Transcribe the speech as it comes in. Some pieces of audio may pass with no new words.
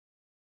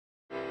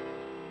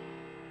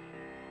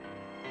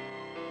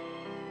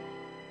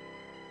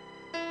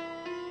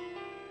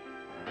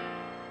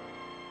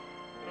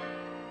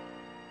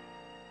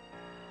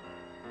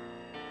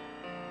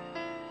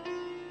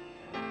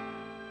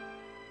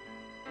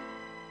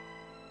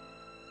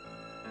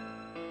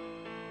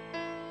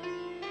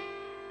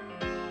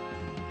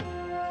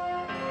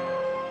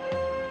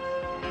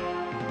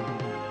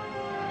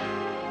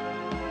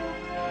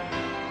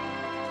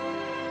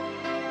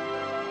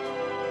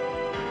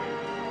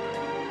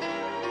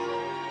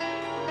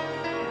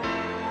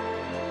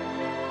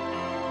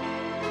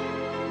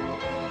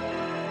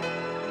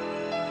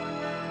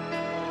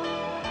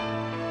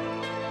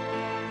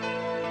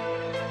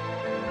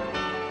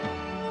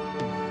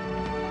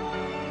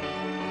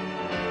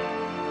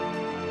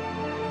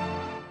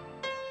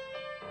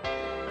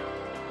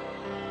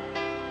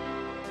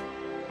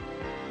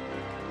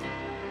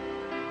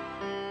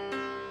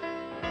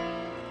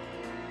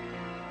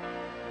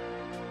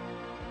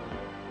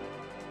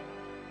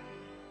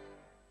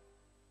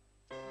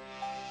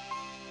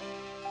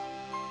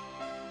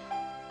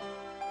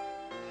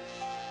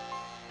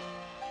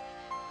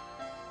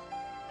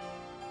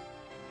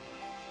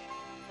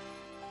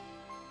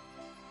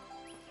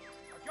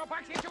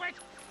back into it!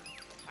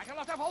 Like a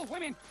lot of old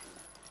women.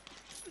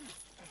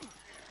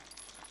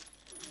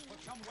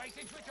 Put some weight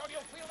into it or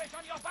you'll feel it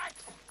on your back.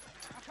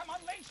 Now come on,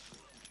 Lynch.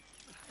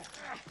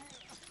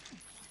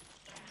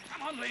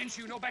 Come on, Lynch,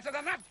 you know better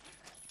than that.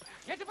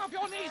 Get above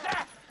your knees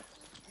there.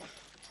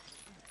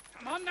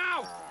 Come on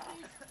now.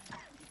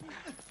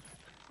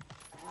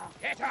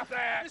 Get up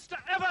there. Mr.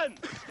 Evans!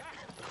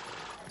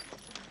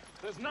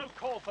 There's no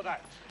call for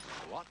that.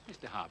 What,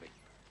 Mr. Harvey?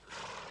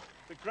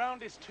 The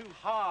ground is too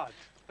hard.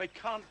 They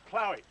can't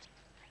plough it.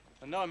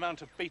 And no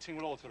amount of beating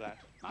will alter that.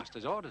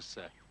 Master's orders,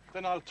 sir.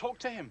 Then I'll talk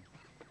to him.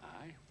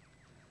 Aye.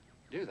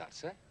 Do that,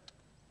 sir.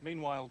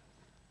 Meanwhile,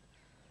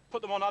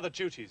 put them on other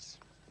duties.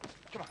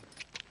 Come on.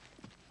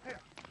 Here.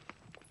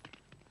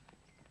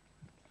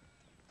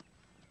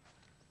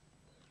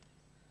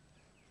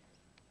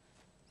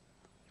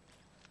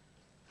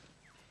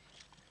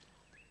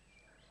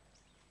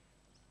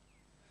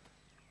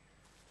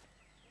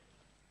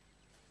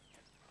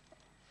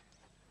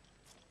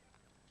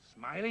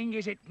 Smiling,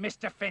 is it,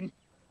 Mr. Finn?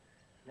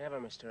 Never,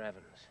 Mr.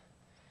 Evans.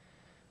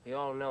 We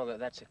all know that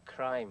that's a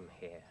crime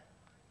here.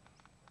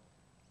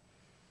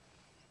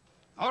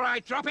 All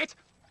right, drop it.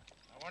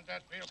 I want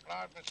that field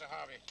plowed, Mr.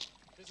 Harvey.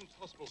 It isn't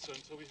possible, sir,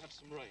 until we have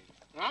some rain.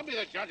 I'll be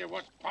the judge of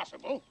what's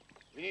possible.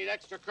 We need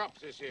extra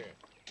crops this year.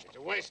 It's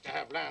a waste to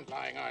have land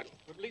lying idle.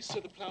 At least,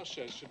 sir, the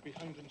ploughshares should be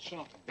honed and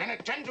sharpened. Then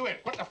attend to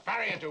it. Put the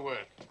farrier to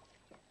work.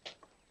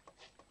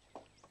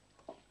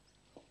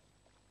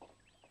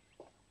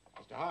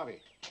 Mr.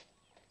 Harvey,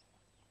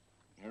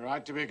 you're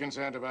right to be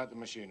concerned about the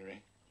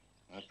machinery.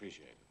 I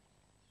appreciate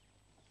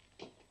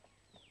it.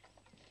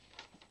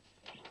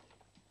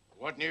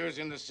 What news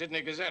in the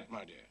Sydney Gazette,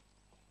 my dear?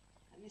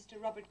 Mr.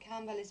 Robert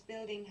Campbell is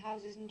building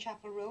houses in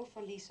Chapel Row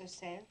for lease or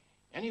sale.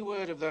 Any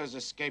word of those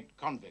escaped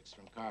convicts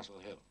from Castle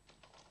Hill?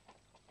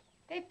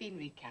 They've been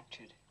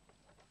recaptured.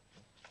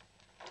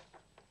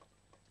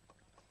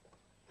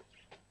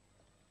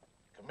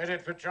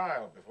 Committed for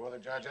trial before the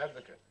judge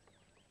advocate.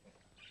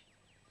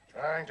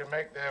 Trying to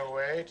make their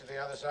way to the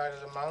other side of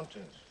the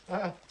mountains.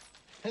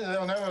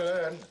 They'll never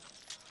learn.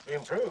 Be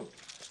improved.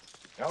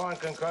 No one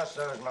can cross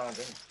those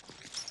mountains.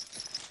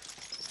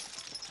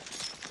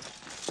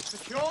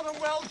 Secure them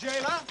well,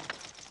 jailer,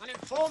 and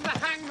inform the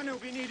hangman who'll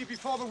be needed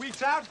before the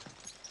week's out.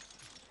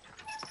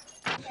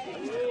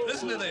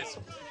 Listen to this.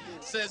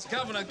 Says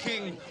Governor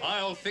King,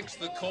 I'll fix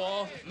the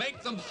core,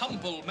 make them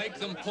humble, make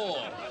them poor.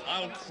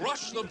 I'll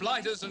crush the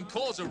blighters and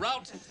cause a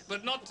rout,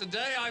 but not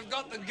today, I've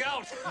got the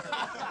gout.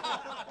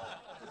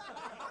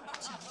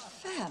 It's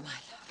unfair, my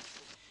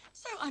love.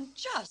 So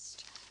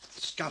unjust.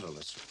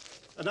 Scurrilous.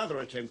 Another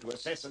attempt to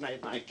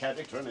assassinate my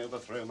character and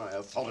overthrow my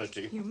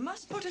authority. You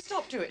must put a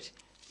stop to it.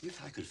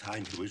 If I could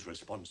find who is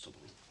responsible.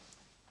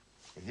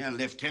 Here,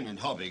 Lieutenant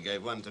Hobby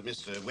gave one to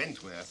Mr.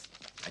 Wentworth.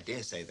 I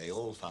dare say they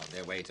all found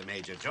their way to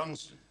Major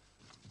Johnston.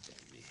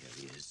 Damn me, here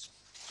he is.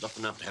 Not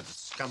enough to have the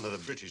scum of the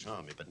British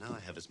Army, but now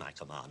I have as my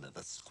commander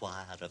the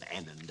Squire of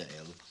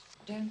Annandale.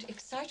 Don't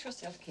excite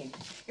yourself, King.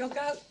 You'll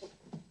go...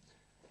 You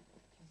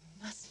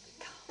must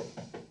be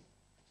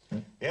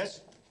calm.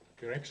 Yes?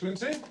 Your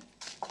Excellency.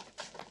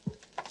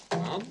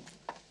 Ma'am.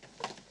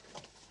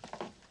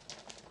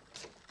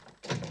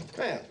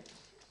 Well,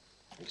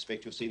 I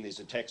expect you've seen these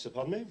attacks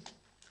upon me.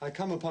 I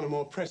come upon a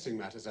more pressing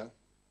matter, sir.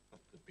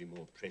 What could be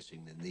more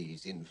pressing than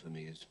these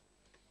infamies?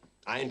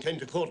 I intend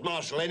to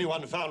court-martial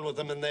anyone found with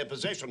them in their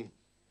possession.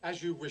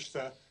 As you wish,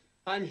 sir.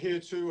 I'm here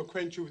to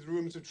acquaint you with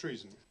rumours of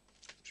treason.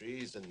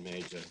 Treason,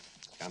 Major,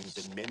 comes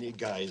in many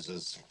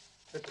guises.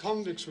 The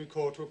convicts we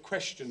caught were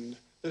questioned.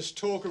 There's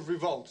talk of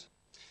revolt.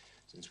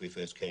 Since we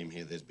first came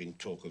here, there's been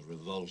talk of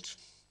revolt.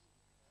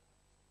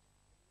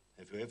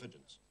 Have you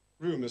evidence?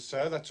 Rumours,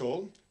 sir, that's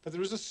all. But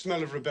there is a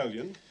smell of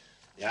rebellion.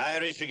 The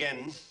Irish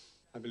again?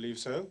 I believe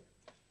so.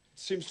 It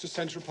seems to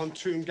centre upon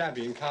Toome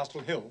Gabbey in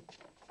Castle Hill.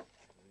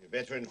 You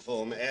better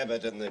inform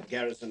Abbott and the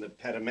garrison of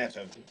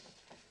Parramatta.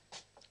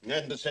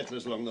 And the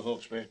settlers along the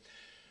Hawkesbury.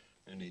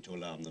 No need to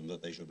alarm them,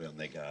 that they should be on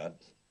their guard.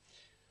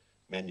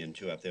 Mannion,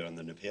 too, up there on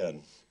the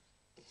Nepean.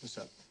 Yes,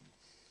 sir.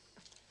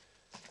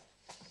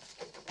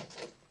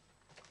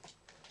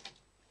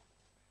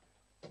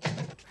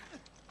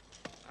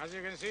 As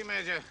you can see,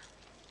 Major,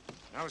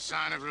 no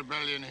sign of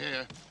rebellion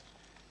here.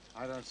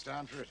 I don't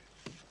stand for it.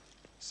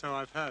 So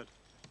I've heard.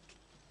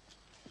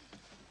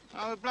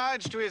 I'm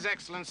obliged to His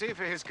Excellency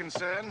for his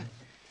concern.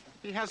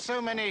 He has so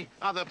many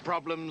other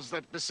problems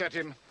that beset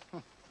him.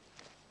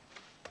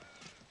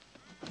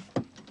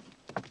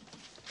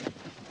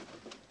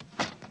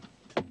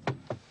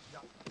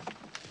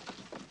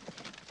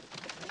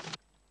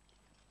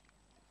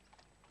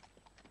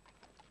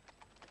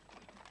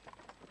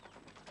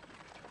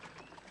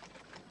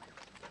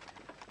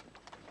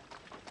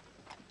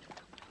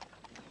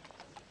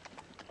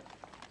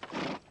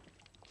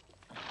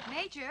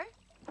 Major,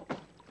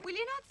 will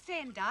you not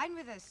stay and dine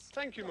with us?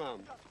 Thank you, ma'am.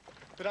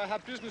 But I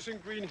have business in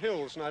Green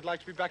Hills, and I'd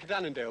like to be back at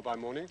Annandale by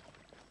morning.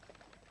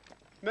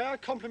 May I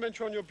compliment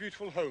you on your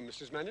beautiful home,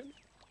 Mrs. Mannion?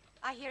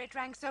 I hear it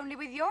ranks only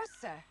with yours,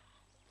 sir.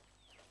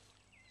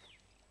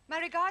 My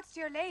regards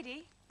to your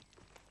lady.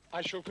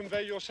 I shall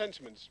convey your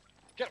sentiments.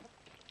 Get...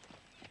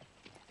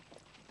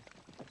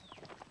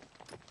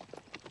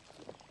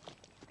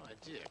 My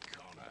dear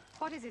Connor,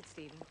 What is it,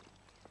 Stephen?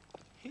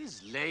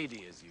 his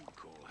lady, as you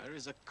call her,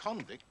 is a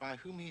convict by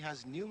whom he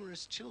has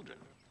numerous children.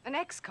 An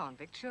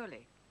ex-convict,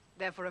 surely.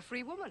 Therefore a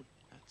free woman.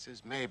 That's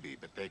as maybe,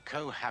 but they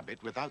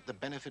cohabit without the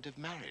benefit of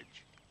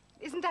marriage.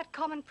 Isn't that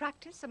common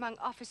practice among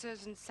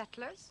officers and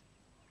settlers?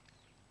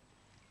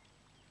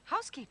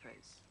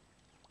 Housekeepers.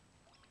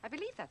 I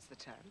believe that's the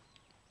term.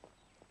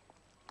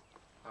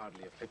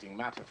 Hardly a fitting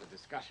matter for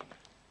discussion.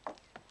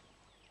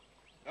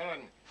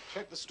 Ellen,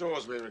 check the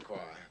stores we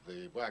require.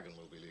 The wagon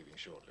will be leaving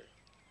shortly.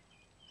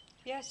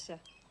 Yes, sir.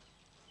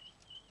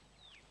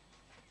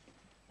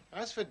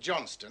 As for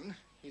Johnston,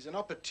 he's an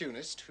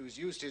opportunist who's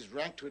used his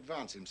rank to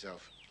advance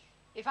himself.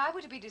 If I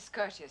were to be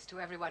discourteous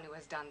to everyone who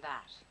has done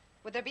that,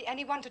 would there be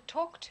anyone to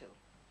talk to?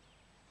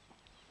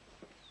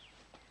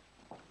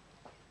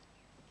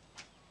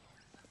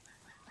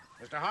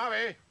 Mr.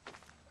 Harvey!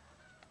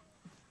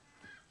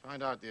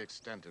 Find out the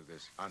extent of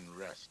this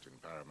unrest in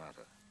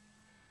Parramatta.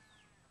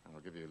 And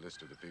I'll give you a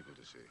list of the people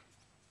to see.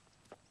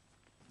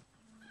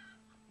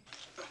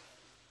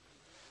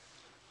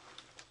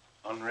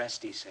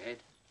 Unrest, he said.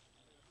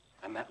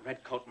 And that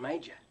red-coat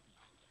major.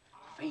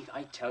 Faith,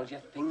 I tell you,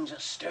 things are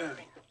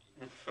stirring.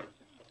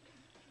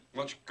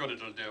 Much good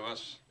it'll do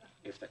us.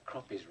 If the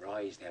cruppies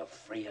rise, they'll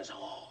free us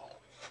all.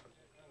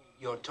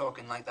 You're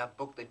talking like that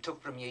book they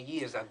took from you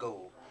years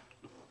ago.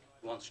 You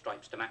want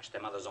stripes to match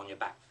them others on your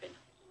back, Finn.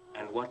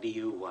 And what do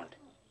you want?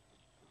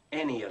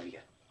 Any of you?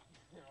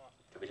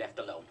 To be left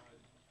alone.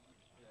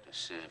 To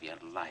serve your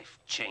life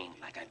chained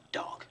like a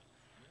dog.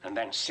 And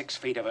then 6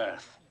 feet of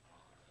earth.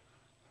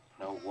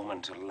 No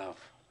woman to love.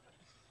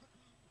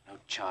 No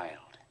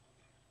child.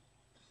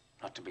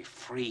 Not to be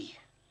free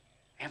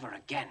ever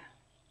again.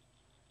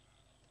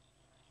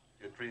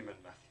 You're dreaming,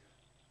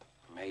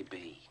 Matthew.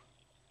 Maybe.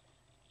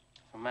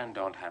 If a man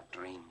don't have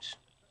dreams,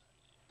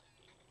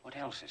 what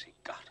else has he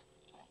got?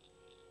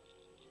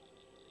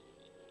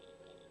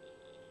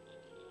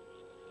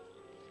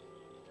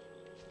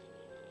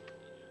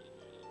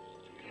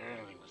 Did you hear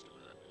anything, Mr.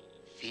 Bird?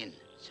 Finn,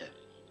 sir.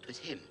 'Twas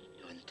him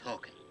doing the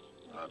talking.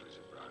 Hardly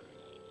surprising.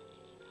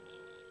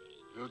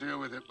 We'll deal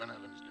with it when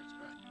Evans gets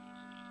back.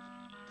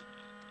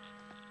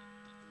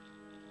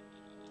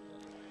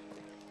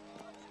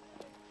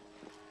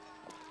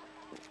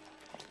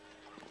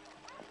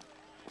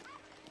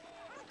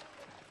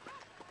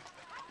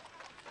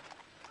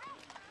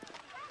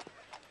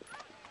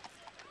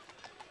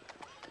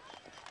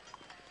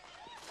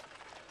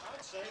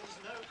 I'd say there's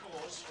no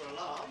cause for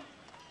alarm.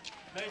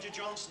 Major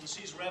Johnson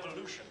sees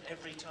revolution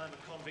every time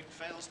a convict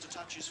fails to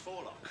touch his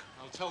forelock.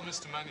 I'll tell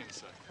Mr. Mannion,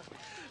 sir.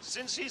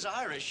 Since he's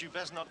Irish, you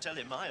best not tell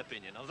him my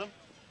opinion of them.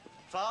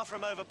 Far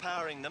from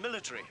overpowering the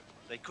military,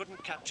 they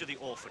couldn't capture the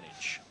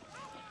orphanage.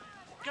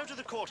 Go to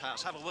the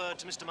courthouse, have a word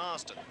to Mr.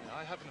 Marston. Yeah,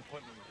 I have an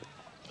appointment with him.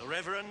 The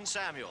Reverend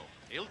Samuel.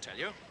 He'll tell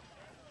you.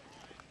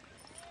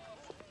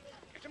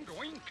 Get him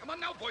going. Come on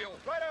now, boyo.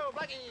 Righto,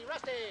 Blackie,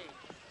 Rusty,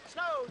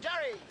 Snow,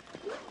 Jerry.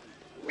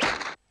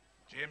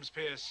 James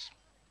Pierce,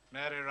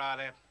 Mary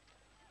Riley,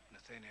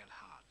 Nathaniel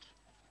Hart.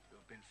 You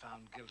have been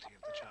found guilty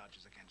of the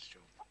charges against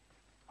you.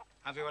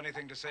 Have you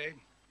anything to say?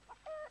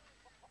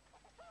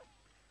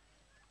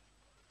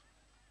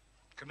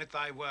 Commit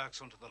thy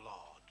works unto the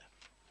Lord.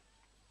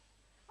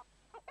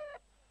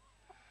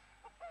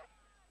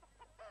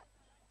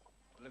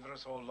 Deliver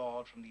us, O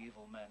Lord, from the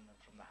evil men and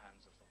from the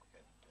hands of the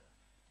wicked.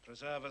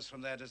 Preserve us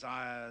from their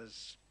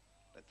desires.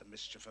 Let the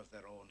mischief of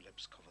their own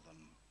lips cover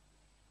them.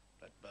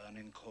 Let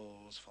burning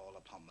coals fall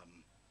upon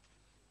them.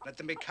 Let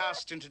them be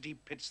cast into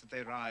deep pits that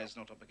they rise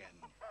not up again.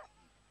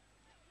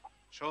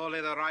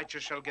 Surely the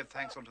righteous shall give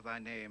thanks unto thy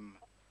name,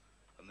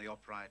 and the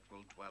upright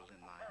will dwell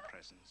in thy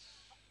presence.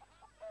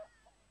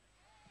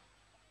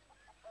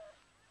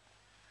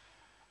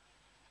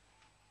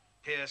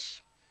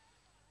 Pierce,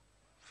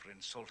 for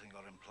insulting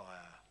your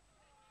employer,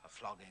 a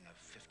flogging of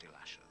 50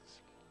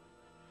 lashes.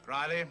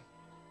 Riley,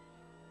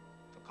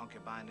 for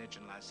concubinage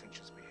and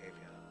licentious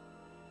behavior,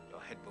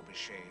 your head will be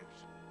shaved,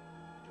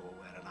 and you will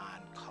wear an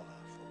iron collar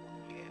for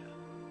 1 year.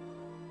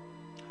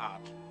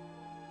 Hart,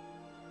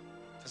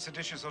 for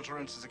seditious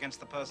utterances against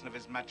the person of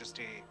His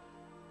Majesty,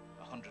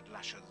 100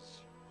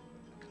 lashes,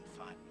 and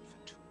confinement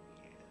for 2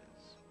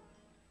 years.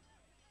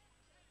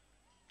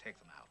 Take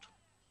them out.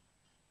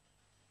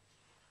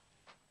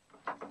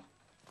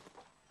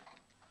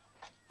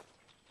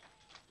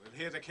 We'll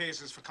hear the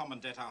cases for common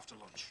debt after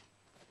lunch.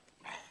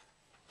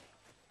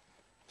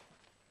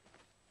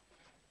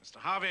 Mr.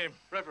 Harvey.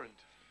 Reverend.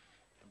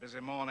 A busy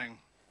morning.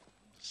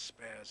 The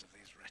spares of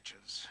these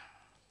wretches.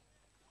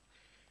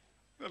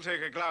 We'll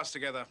take a glass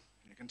together.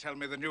 You can tell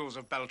me the news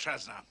of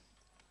Beltrazna.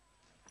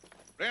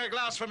 Bring a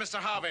glass for Mr.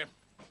 Harvey.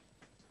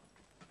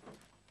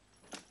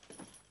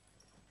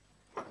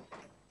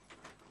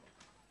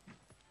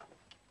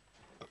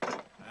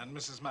 And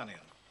Mrs. Mannion.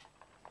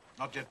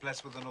 Not yet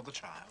blessed with another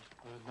child?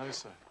 No,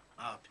 sir.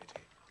 Ah,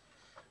 pity.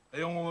 A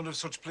young woman of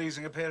such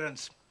pleasing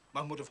appearance.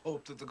 One would have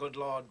hoped that the good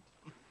Lord...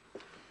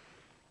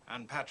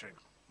 And Patrick,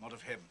 What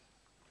of him?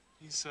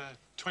 He's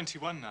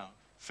 21 now,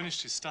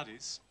 finished his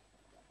studies.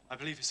 I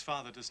believe his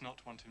father does not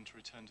want him to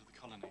return to the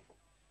colony.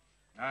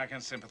 I can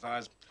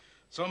sympathize.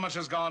 So much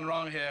has gone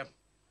wrong here.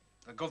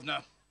 The governor,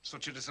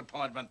 such a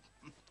disappointment.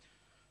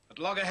 At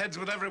loggerheads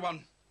with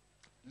everyone.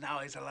 Now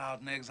he's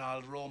allowed an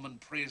exiled Roman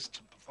priest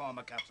to perform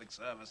a Catholic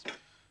service.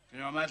 Can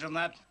you imagine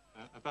that?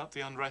 About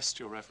the unrest,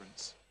 Your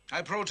Reverence.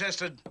 I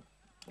protested,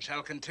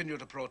 shall continue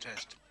to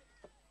protest.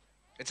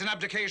 It's an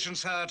abdication,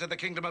 sir, to the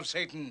kingdom of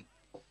Satan,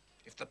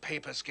 if the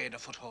papists gain a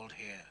foothold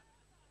here.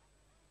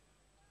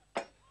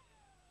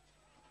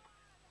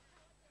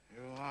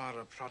 You are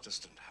a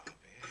Protestant,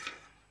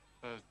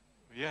 Harvey.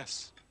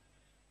 Yes.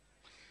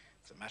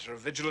 It's a matter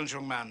of vigilance,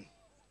 young man.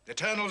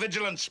 Eternal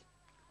vigilance.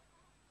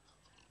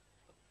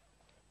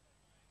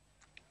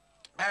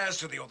 As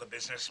to the other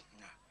business,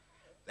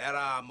 there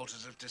are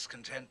motives of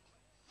discontent.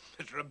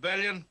 But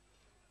rebellion,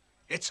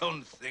 it's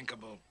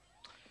unthinkable.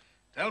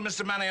 Tell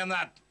Mr. Mannion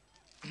that.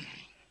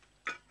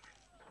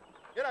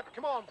 Get up,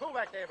 come on, pull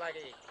back there,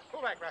 Blackie.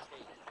 Pull back,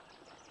 Rusty.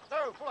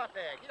 So, pull up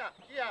there, get up,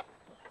 get up.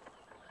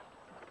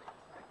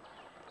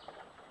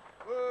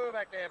 Pull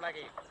back there,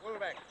 Blackie. Pull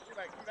back, pull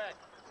back, pull back.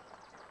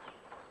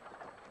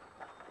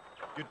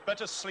 You'd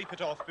better sleep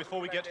it off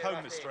before we get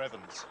home, Mr.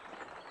 Evans.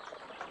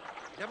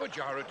 Have a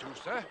jar or two,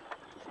 sir.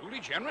 Truly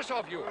generous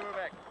of you. Pull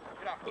back,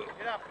 get up,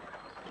 get up.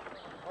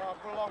 Oh,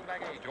 pull along,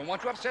 Blackie. We don't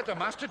want to upset the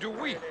master, do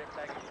we? There,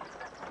 Blackie.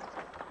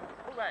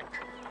 Pull back.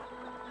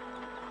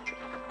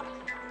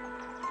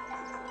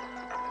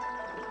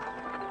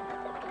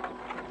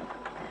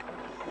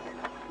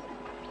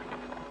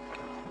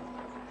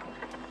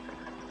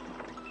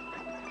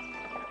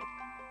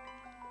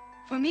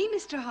 For me,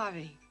 Mr.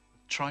 Harvey?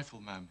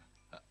 Trifle, ma'am.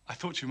 I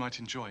thought you might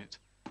enjoy it.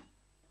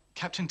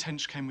 Captain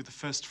Tench came with the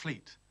First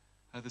Fleet.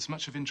 There's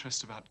much of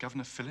interest about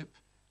Governor Phillip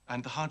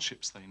and the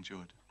hardships they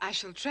endured. I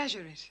shall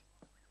treasure it.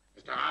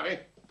 Mr. Harvey,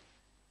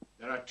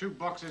 there are 2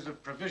 boxes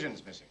of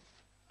provisions missing.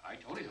 I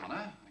told it,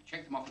 Honor. I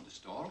checked them off at the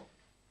store.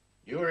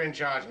 You are in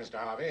charge, Mr.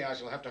 Harvey. I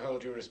shall have to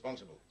hold you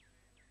responsible.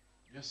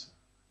 Yes,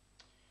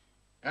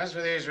 sir. As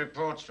for these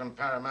reports from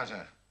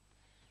Parramatta,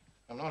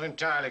 I'm not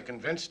entirely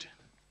convinced.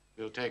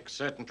 We'll take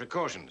certain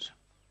precautions.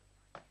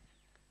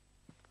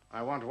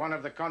 I want one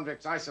of the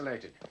convicts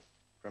isolated.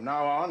 From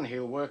now on,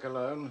 he'll work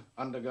alone,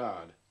 under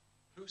guard.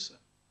 Who, sir?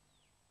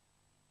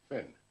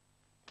 Finn.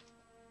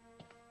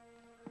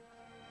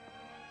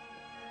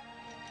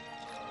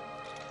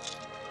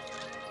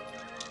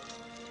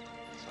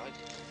 Inside.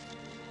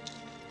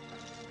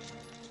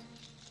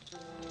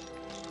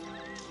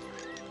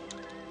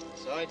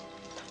 Inside.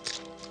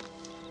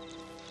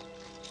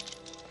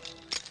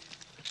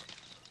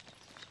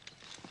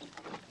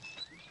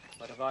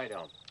 What have I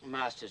done?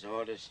 Master's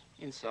orders.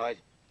 Inside.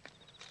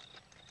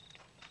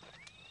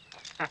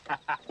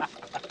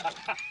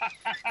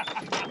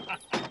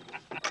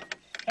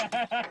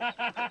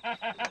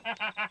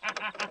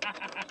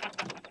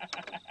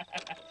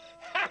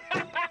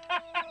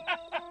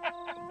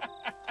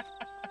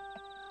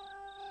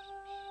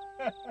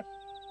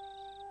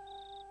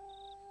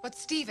 But,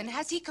 Stephen,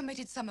 has he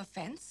committed some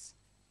offense?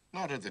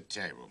 Not at the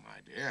table, my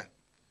dear.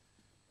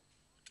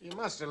 You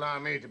must allow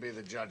me to be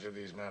the judge of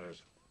these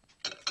matters.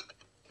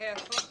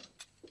 Careful.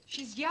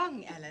 She's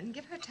young, Ellen.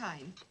 Give her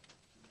time.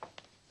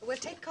 We'll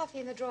take coffee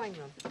in the drawing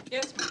room.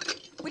 Yes, ma'am.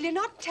 Will you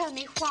not tell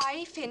me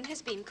why Finn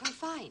has been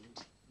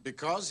confined?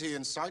 Because he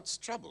incites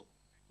trouble.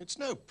 It's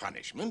no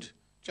punishment,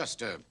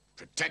 just a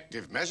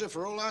protective measure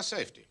for all our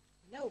safety.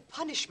 No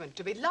punishment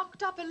to be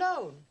locked up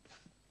alone.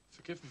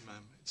 Forgive me,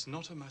 ma'am. It's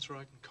not a matter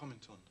I can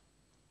comment on.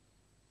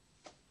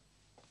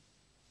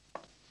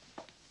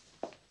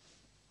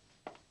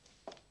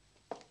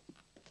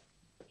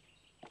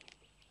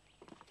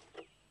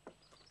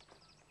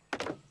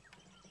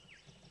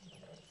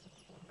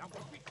 Now,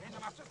 put me in. The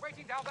master's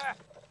waiting down there.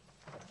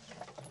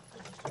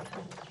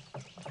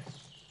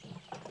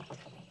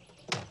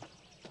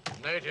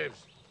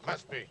 Natives.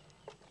 Must be.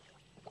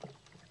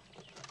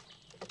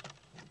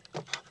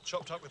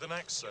 Chopped up with an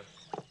axe, sir.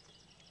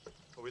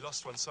 Well, we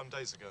lost one some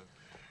days ago.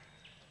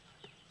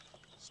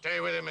 Stay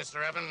with him,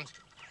 Mr. Evans.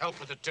 Help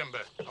with the timber.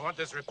 I want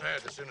this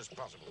repaired as soon as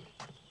possible.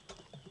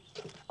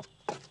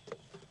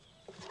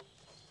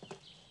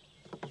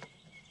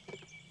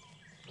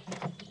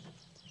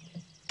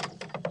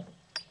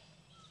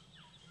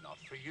 Not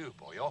for you,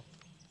 boyo.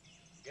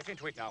 Get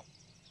into it now.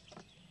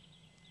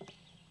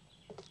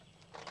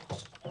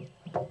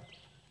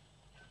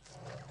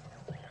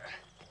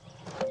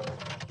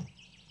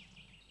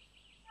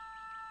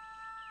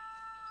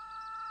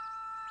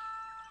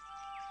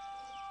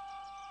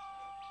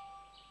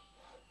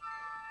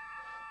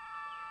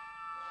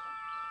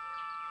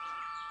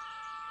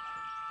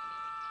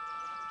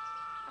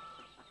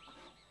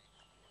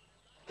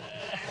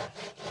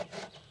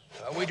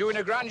 We're doing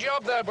a grand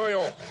job there,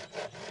 boyo.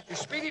 You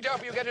speed it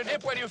up, you get a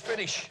dip when you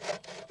finish.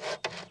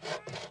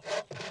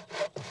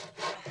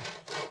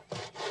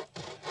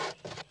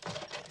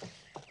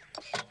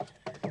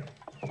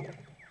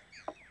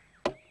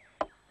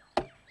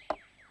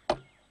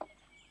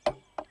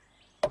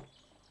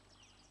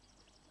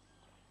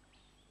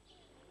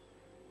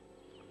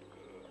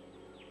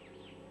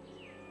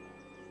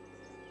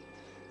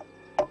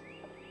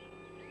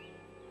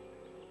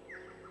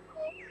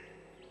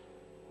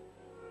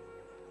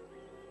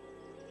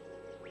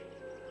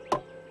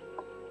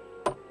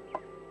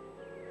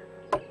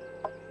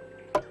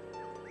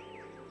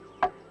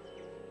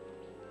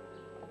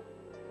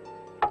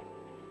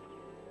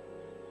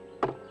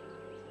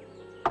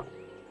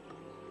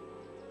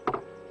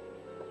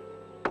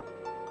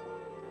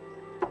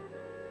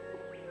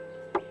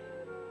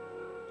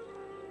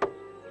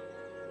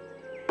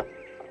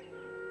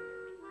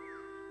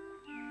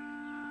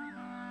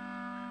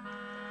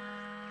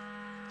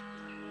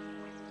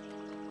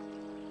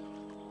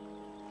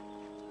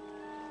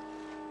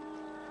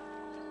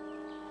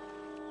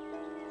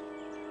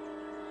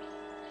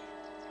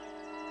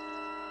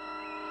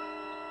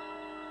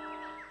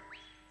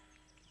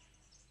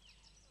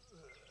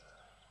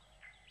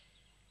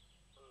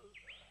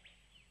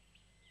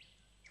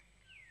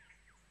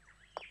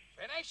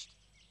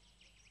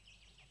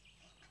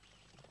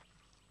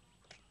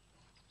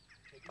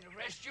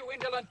 Arrest you,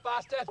 indolent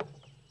bastard!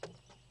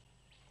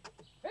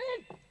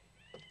 Finn!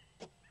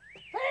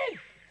 Finn!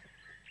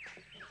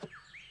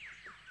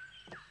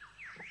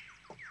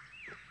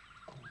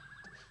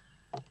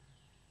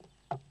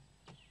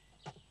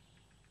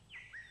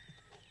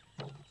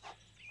 Oh,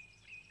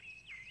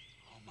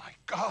 my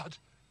God!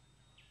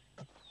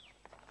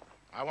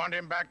 I want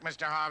him back,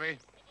 Mr. Harvey.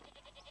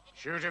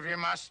 Shoot if you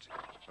must,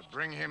 but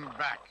bring him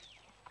back.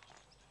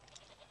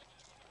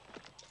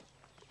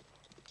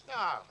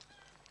 Now,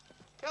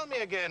 tell me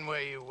again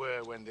where you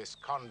were when this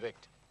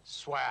convict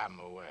swam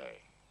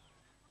away.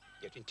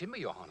 Getting timber,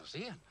 Your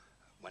Honesty, and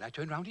when I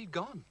turned round, he'd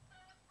gone.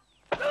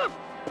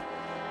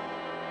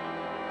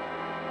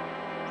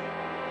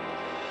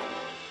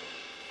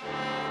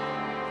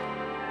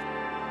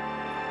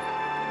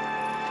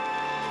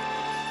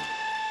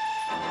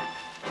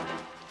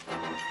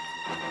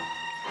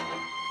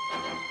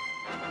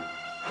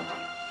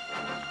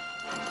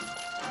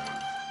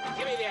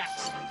 Give me the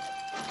axe.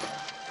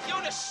 You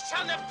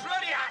understand the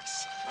bloody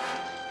axe?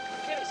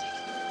 Give it.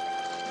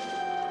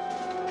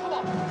 Come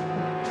on.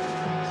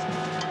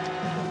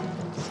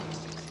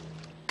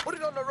 Put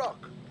it on the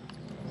rock.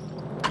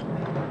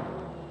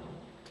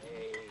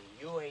 Hey,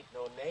 you ain't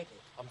no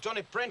native. I'm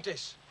Johnny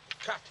Prentice.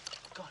 Cut.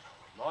 God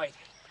almighty.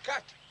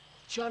 Cut.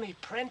 Johnny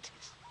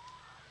Prentice.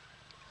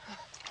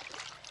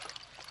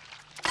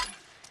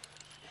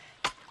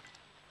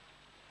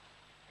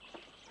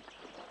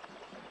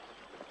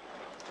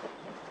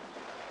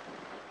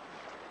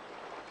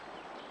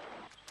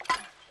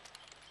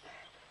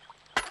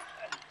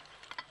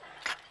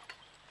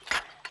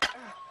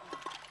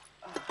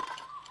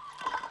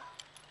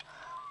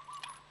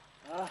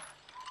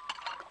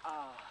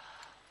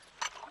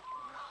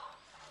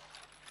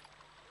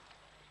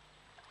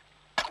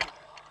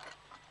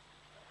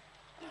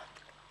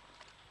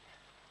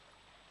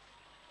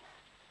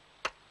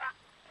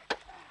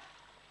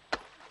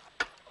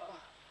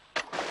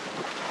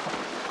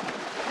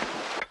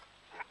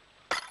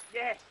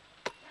 Yes.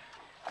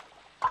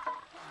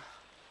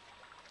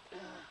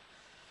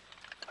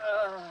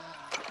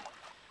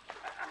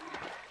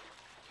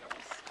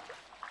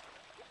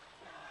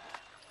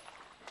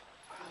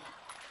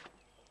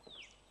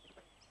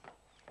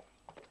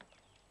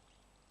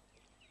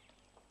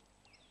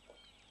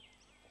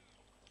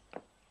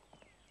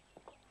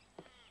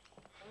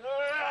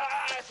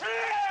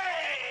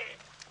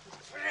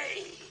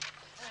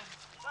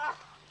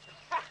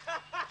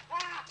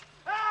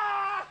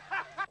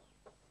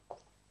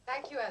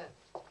 Thank you, Ellen.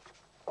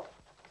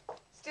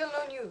 Still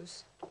no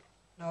news?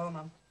 No,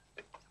 Mum.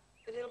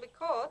 But he'll be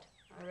caught,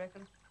 I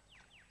reckon.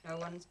 No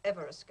one's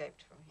ever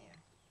escaped from here.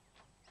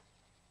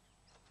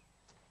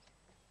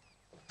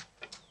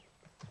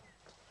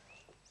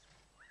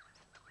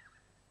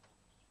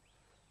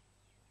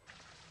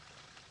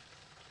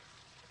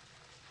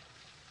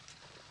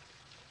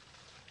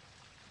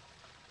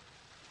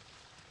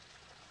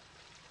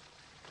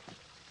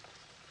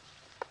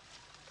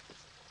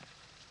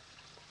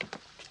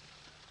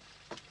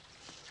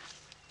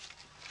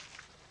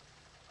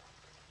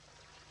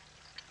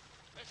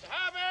 Mr.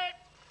 Harvey!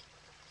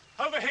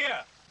 Over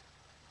here!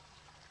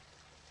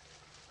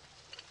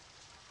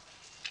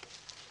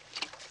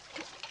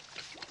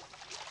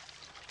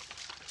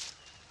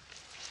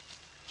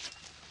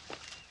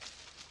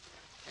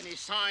 Any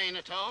sign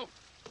at all?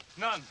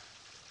 None.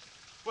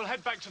 We'll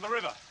head back to the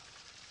river.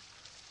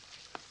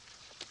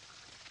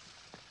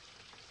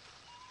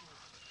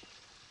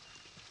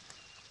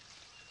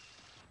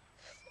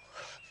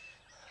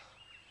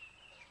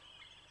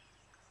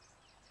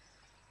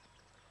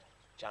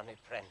 Johnny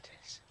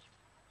Prentice,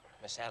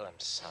 Miss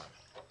Ellen's son.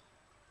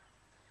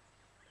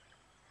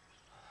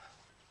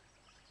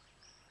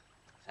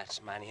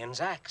 That's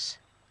Mannion's axe.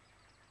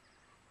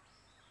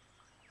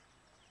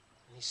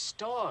 And his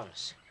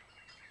stores.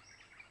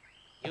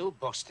 You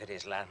busted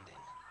his landing.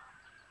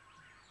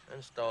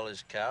 And stole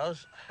his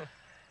cows.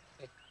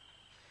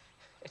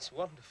 It's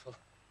wonderful.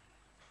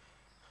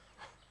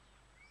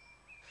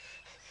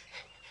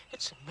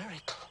 It's a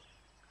miracle.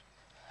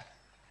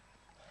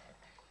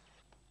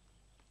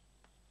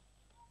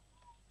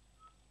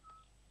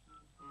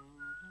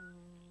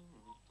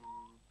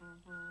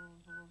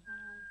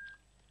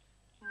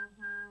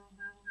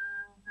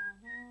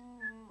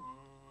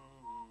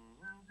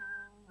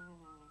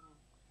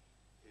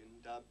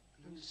 In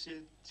Dublin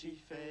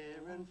city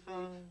fair and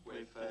free,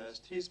 where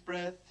first his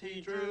breath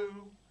he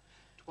drew,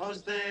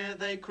 'twas there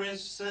they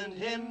christened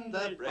him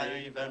the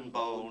brave and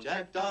bold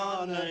Jack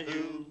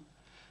Donahue.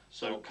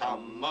 So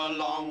come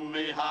along,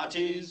 me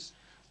hearties,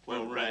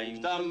 we'll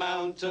range the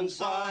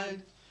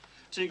mountainside.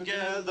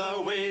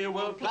 Together we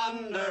will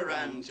plunder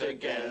and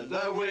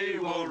together we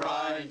will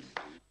ride.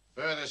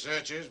 Further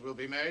searches will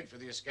be made for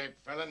the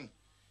escaped felon,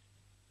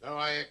 though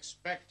I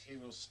expect he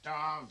will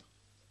starve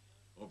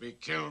or be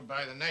killed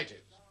by the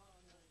natives.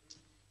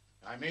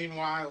 I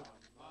meanwhile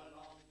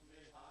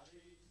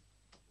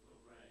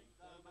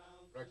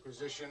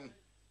requisition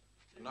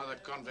another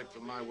convict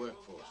from my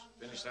workforce.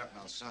 Finish that and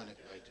I'll sign it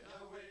later.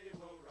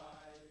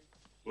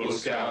 We'll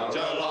scout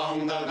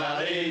along the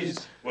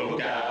valleys, we'll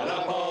gather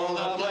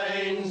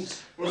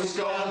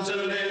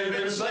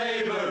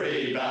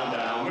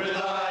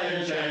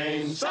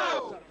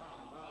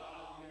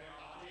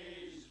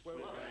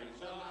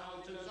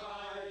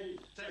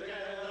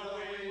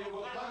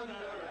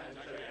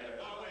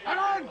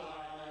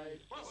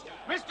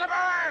Mr.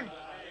 Bowen!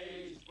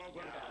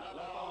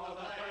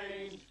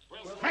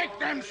 Make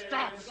them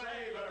stop!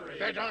 If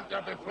they don't,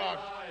 they'll be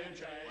flogged.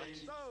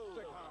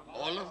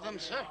 All of them,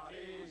 sir?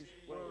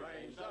 We'll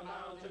range the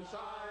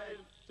mountainside.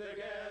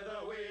 Together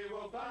we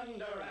will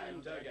thunder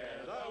and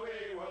together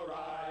we will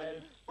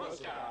ride. We'll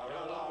scout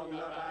along the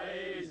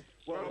valleys.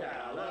 We'll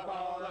gallop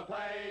o'er the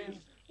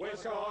plains. We're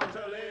scorned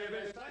to live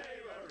in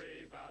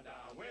slavery, bound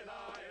down with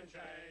iron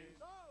chains.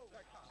 So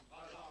come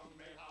along,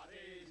 me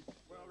hearties.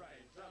 We'll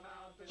range the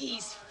mountains.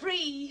 He's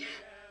free,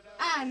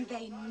 and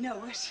they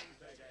know it.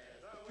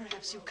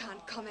 Perhaps you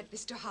can't comment,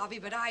 Mr. Harvey,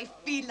 but I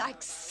feel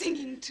like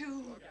singing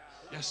too.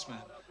 Yes, ma'am.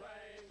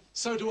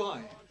 So do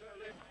I.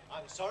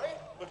 I'm sorry,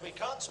 but we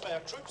can't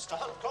spare troops to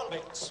hunt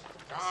convicts.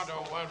 Can't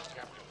or won't,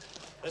 Captain.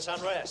 This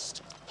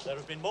unrest, there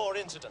have been more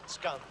incidents,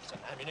 guns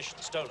and ammunition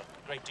stolen,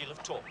 a great deal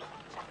of talk. What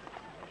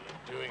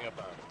are you doing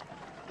about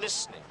it?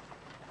 Listening.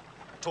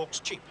 Talk's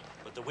cheap,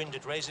 but the wind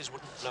it raises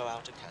wouldn't blow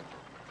out a candle.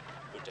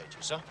 Good day to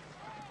you, sir.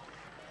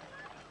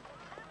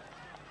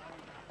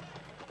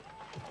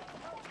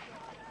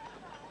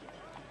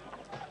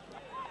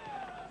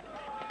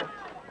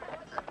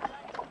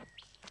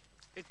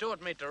 He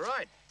taught me to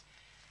ride.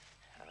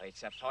 Oh,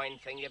 it's a fine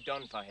thing you've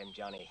done for him,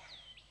 Johnny.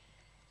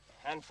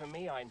 And for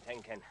me, I'm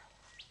thinking,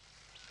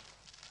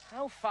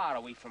 how far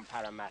are we from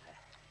Parramatta?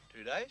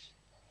 2 days?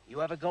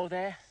 You ever go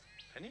there?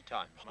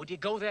 Anytime. Would you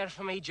go there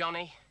for me,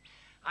 Johnny?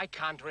 I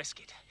can't risk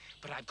it,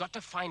 but I've got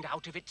to find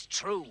out if it's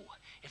true,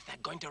 if they're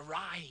going to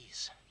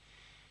rise.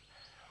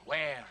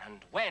 Where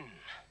and when?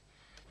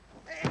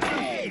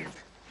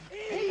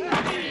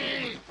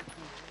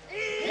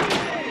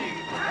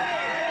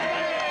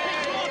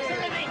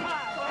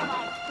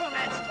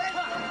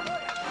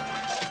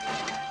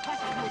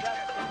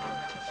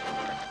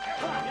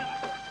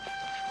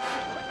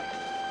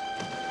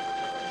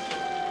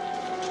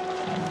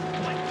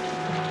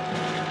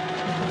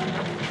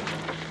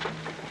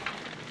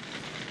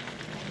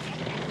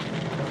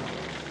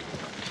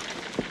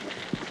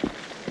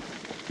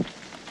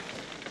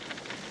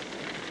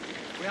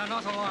 We are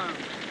not alone.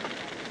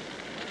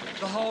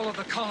 The whole of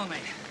the colony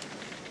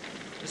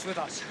is with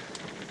us.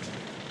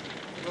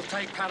 We'll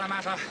take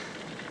Parramatta.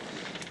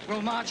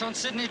 We'll march on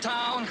Sydney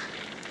town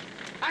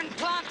and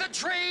plant the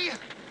tree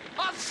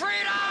of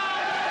freedom!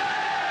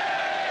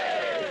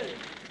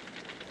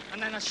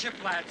 And then a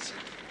ship, lads.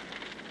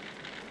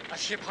 A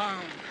ship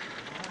home.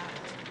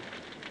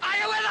 Are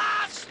you with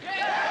us?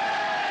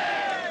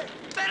 Yeah!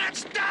 Then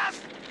it's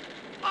death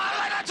or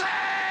liberty!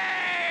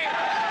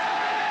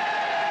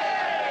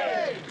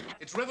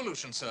 It's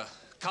revolution, sir.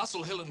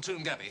 Castle Hill and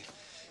Toongabbie.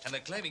 And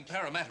they're claiming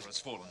Parramatta has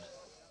fallen.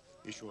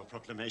 Issue a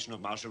proclamation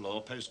of martial law,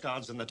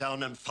 postcards in the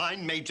town, and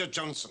find Major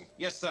Johnson.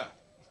 Yes, sir.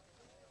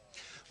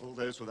 All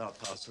those without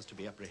passes to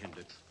be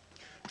apprehended.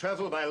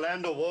 Travel by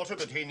land or water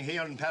between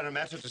here and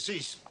Parramatta to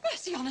cease.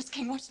 Mercy, honest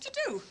king, what's to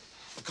do?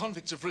 The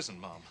convicts have risen,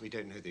 ma'am. We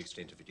don't know the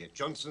extent of it yet.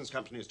 Johnson's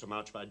company is to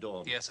march by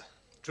dawn. Yes, sir.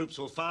 Troops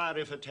will fire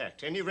if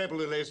attacked. Any rebel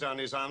who lays down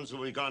his arms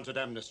will be granted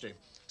amnesty.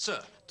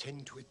 Sir.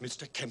 Tend to it,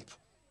 Mr. Kemp.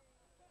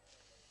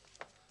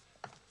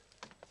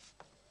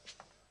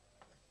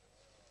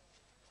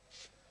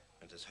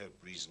 Let us hope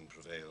reason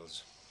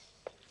prevails.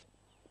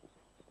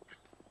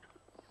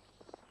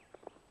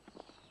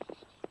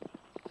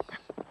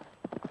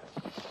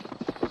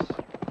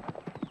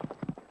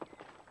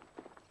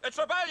 It's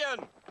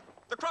rebellion!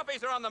 The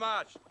Croppies are on the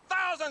march.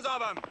 Thousands of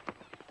them!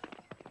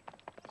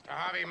 Mr.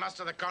 Harvey,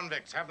 muster the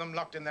convicts. Have them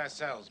locked in their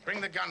cells. Bring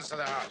the guns to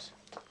the house.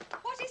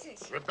 What is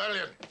it?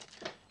 Rebellion.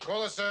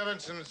 Call the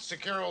servants and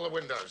secure all the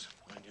windows.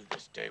 I knew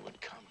this day would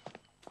come.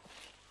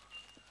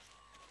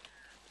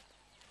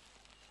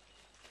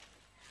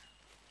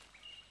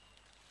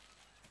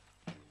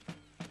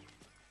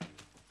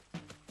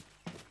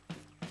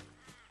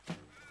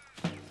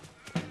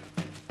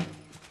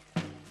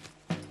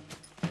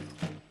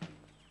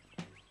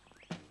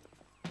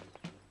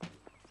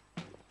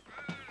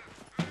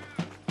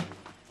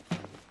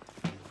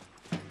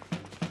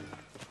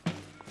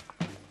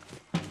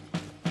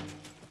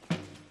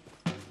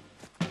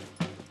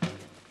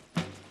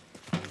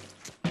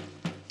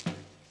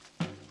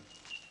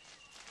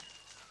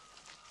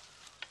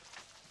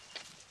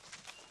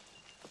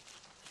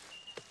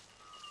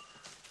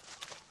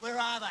 Where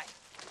are they?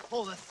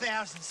 All the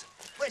thousands.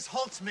 Where's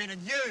Holtzman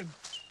and Hume?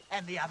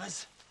 And the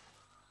others?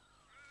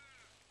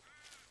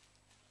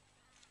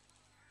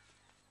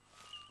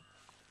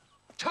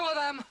 Two of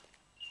them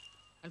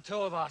and two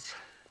of us,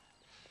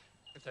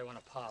 if they want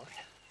to parley.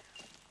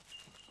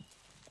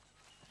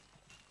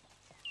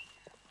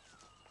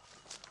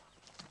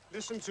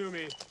 Listen to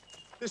me.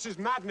 This is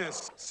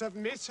madness.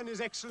 Submit and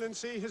His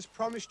Excellency has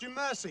promised you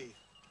mercy.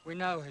 We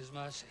know his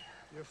mercy.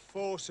 Your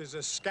forces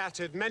are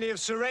scattered. Many have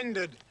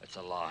surrendered. It's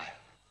a lie.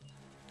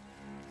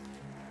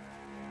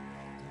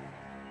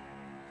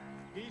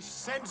 Be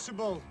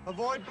sensible.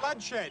 Avoid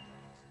bloodshed.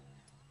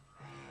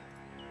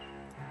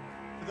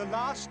 For the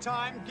last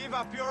time, give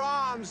up your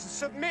arms.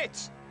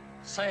 Submit.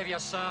 Save your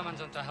sermons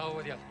and to hell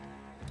with you.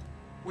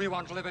 We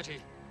want liberty.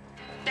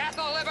 Death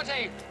or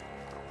liberty!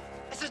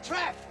 It's a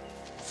trap!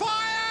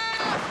 Fire!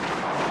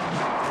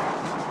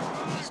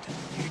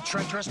 You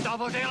treacherous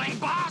double-dealing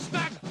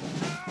bastard!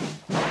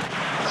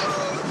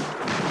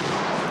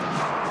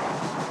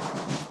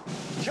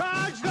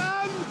 Charge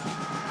them!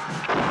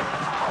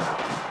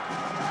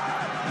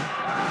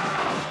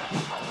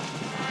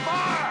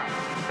 Fire!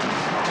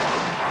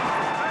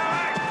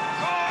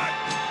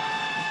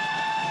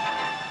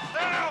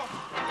 Now!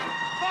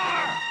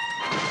 Fire!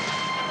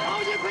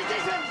 Hold your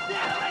position!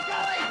 Stand on the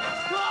gully!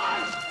 Go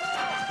on!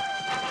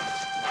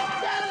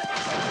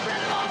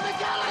 Stand along the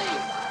gully!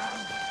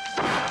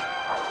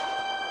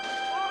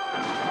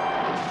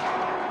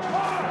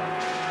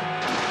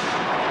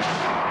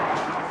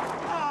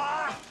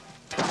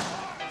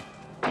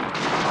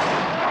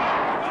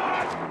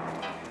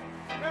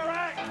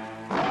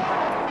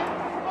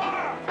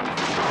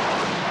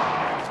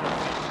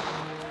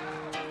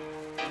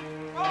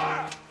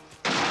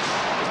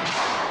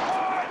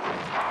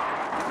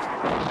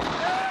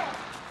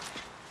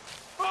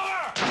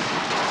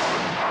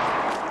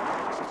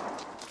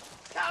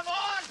 Come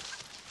on!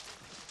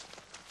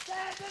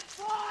 Stand and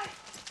fight!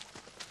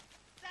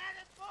 Stand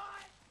and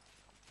fight!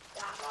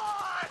 Come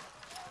on!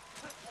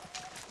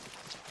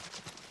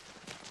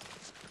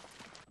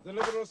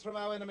 Deliver us from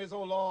our enemies,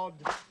 O Lord.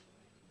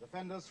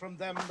 Defend us from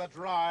them that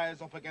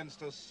rise up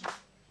against us.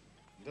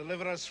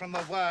 Deliver us from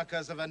the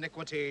workers of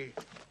iniquity.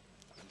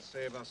 And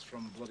save us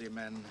from bloody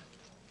men.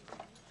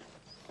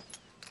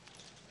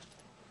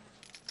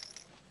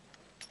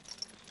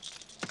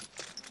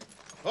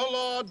 O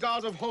Lord,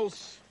 God of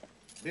hosts,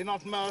 be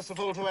not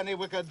merciful to any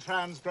wicked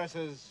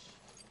transgressors.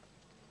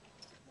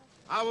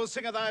 I will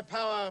sing of thy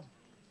power.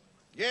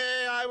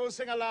 Yea, I will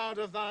sing aloud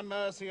of thy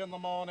mercy in the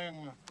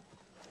morning.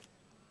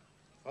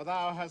 For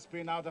thou hast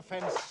been our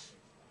defense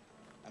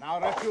and our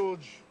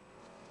refuge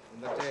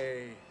in the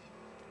day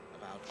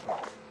of our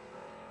trouble.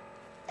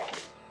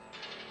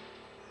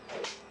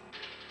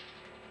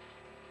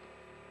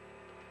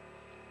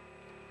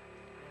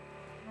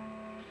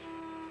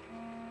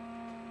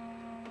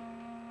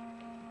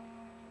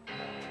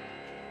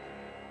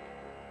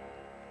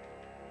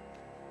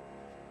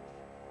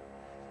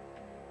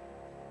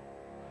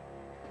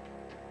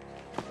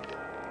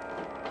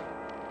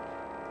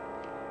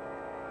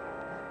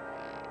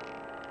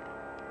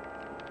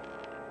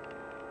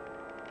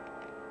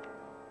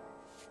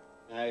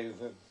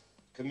 I've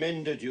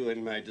commended you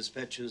in my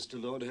dispatches to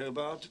Lord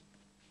Hobart.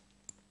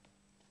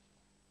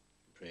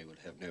 Pray we'll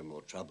have no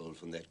more trouble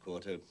from that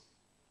quarter.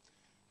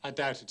 I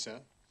doubt it, sir.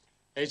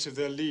 8 of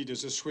their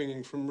leaders are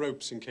swinging from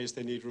ropes in case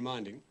they need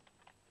reminding.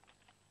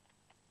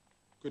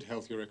 Good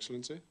health, Your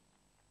Excellency.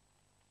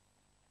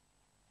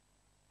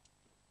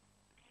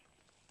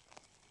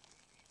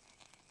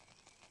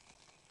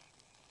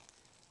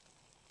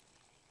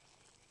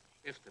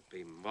 If there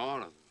be more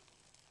of them.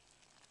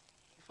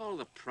 If all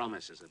the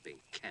promises have been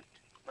kept.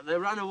 But they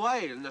ran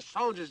away, and the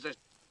soldiers just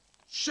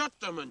shot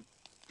them and...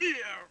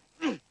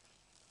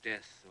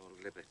 Death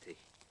or liberty.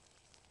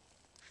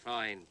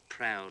 Fine,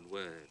 proud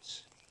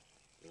words.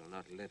 We'll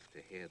not live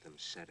to hear them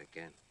said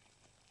again.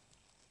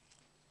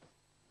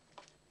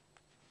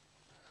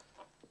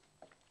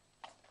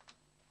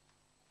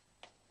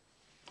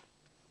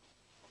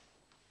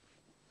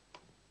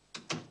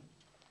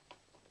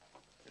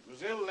 It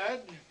was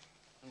ill-led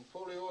and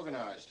poorly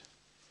organized.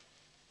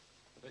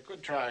 But they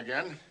could try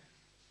again.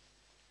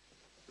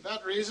 For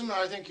that reason,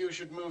 I think you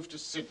should move to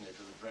Sydney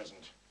for the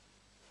present,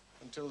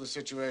 until the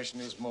situation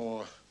is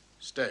more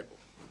stable.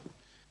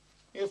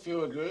 If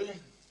you agree.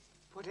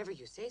 Whatever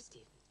you say,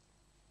 Stephen.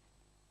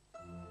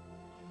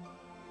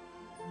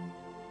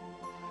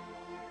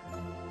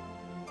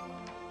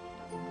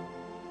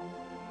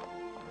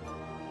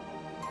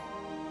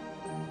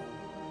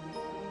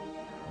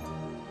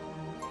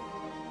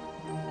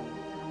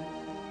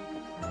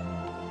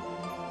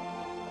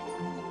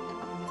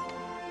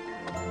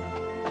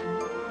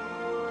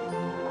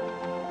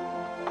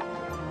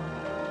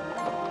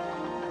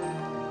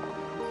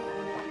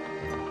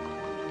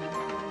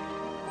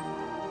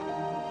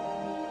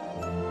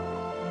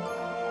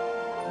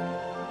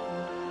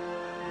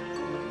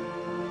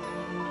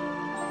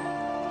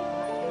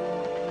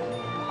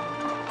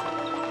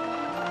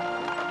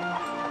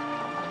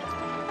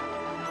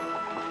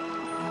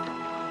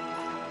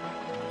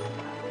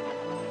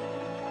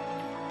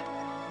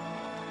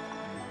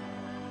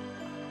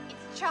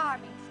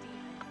 Charming,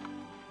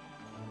 Stephen.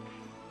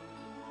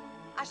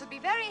 I shall be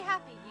very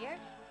happy here.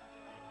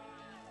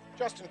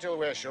 Just until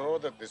we're sure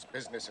that this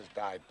business has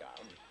died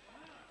down.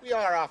 We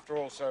are, after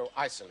all, so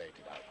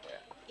isolated out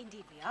there.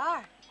 Indeed we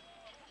are.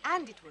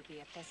 And it will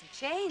be a pleasant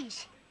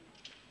change.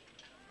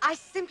 I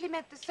simply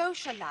meant the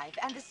social life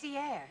and the sea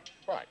air.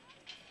 Right.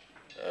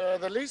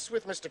 The lease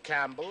with Mr.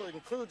 Campbell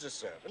includes a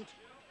servant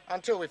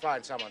until we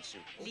find someone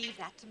suitable. Leave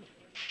that to me.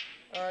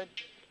 I'd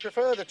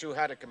prefer that you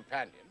had a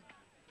companion.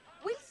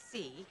 We'll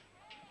see.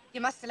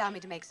 You must allow me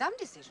to make some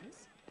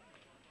decisions.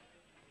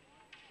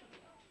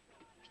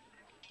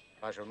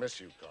 I shall miss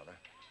you, Connor.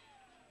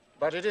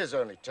 But it is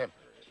only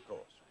temporary, of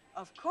course.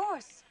 Of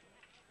course.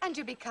 And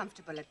you'll be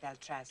comfortable at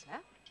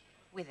Beltrazna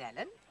with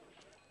Ellen.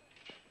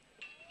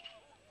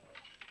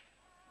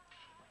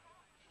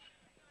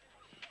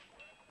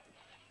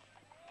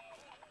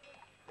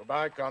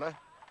 Goodbye, Connor.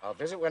 I'll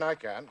visit when I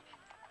can.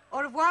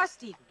 Au revoir,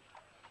 Stephen.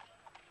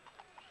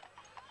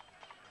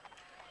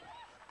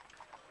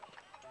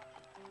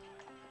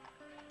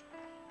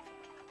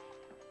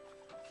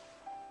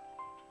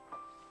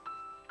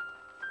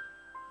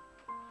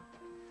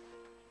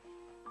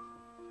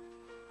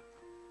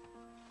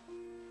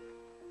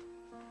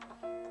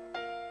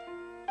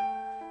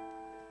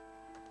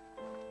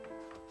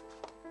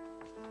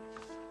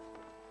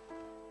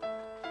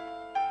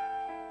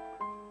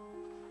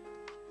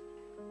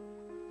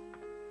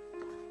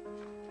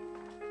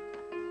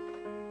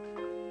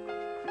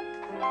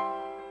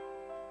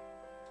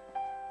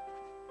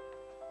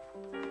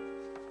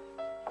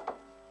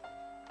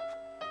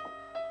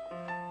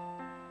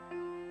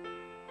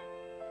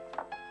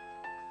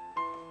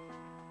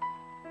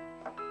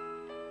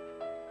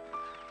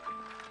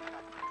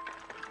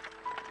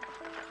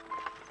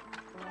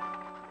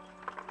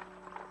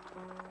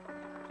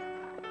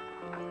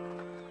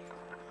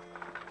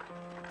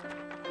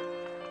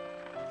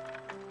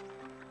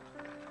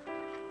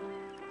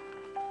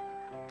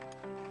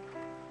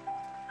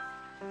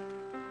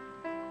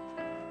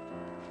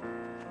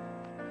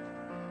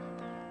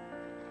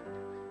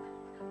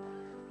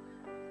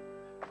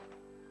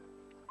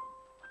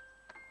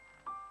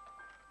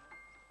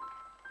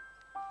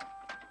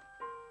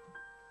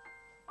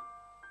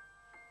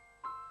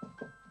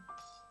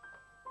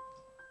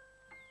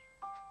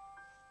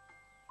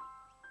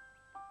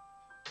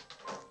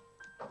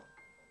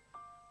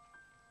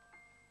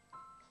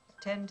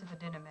 Tend to the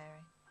dinner, Mary.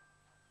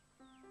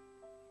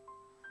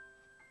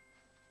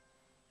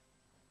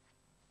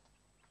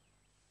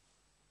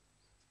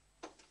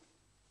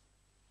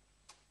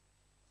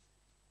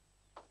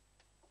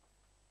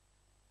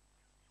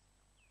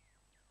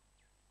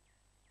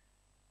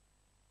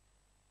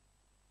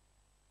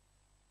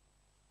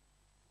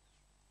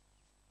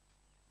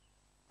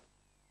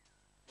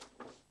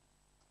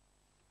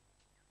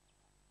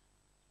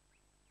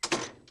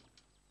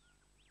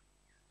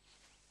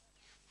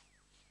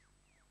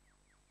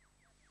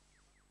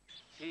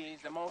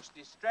 Tis the most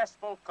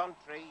distressful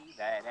country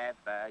that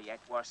ever yet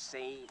was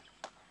seen.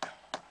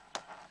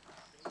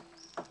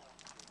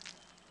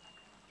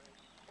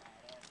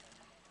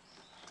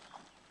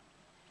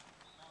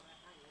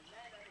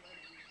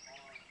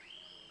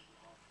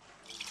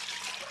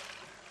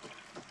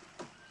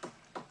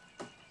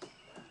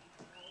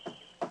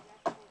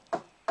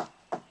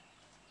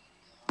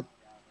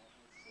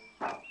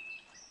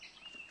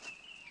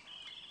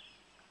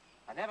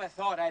 I never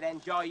thought I'd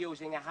enjoy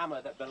using a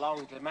hammer that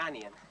belonged to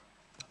Mannion.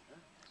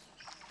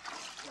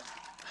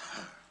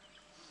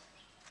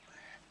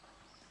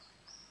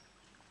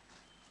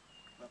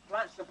 We'll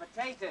plant some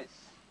potatoes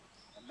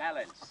and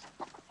melons.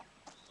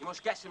 You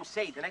must get some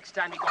seed the next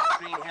time you go to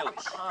Green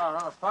Hills. Oh,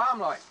 not a farm,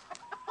 like.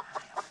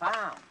 A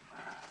farm.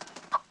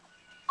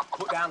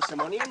 Put down some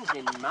onions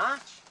in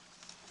March.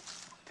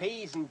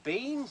 Peas and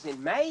beans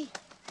in May.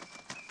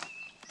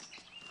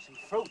 Some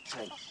fruit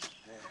trees.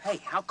 Hey,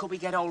 how could we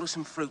get hold of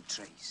some fruit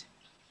trees?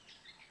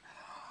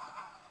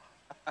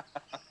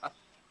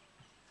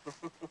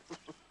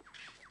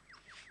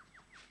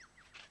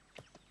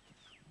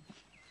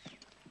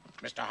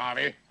 Mr.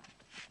 Harvey.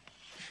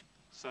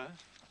 Sir?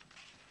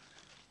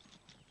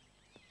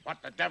 What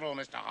the devil,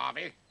 Mr.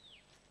 Harvey,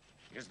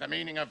 is the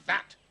meaning of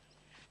that?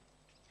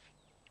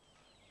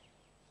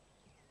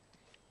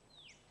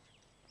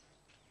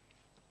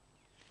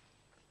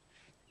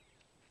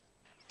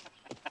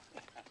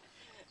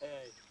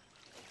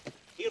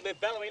 He'll be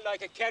bellowing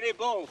like a kerry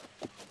bull.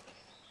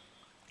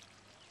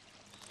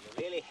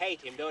 You really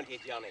hate him, don't you,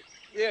 Johnny?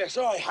 Yes,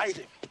 I hate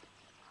him.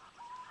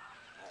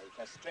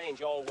 It's a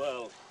strange old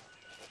world.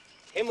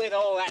 Him with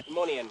all that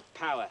money and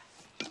power.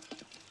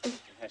 And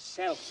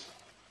herself,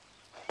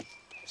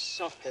 as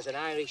soft as an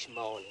Irish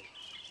morning.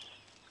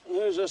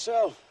 Who's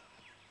herself?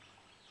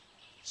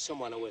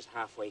 Someone who was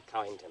halfway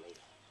kind to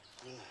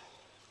me.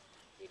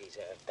 He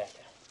deserved better.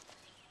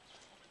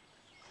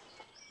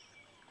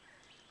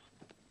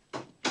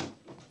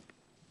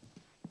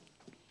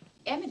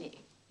 Emily,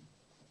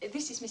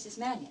 this is Mrs.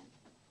 Mannion.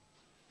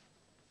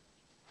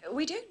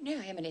 We don't know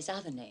Emily's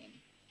other name.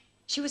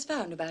 She was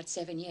found about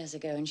 7 years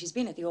ago, and she's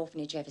been at the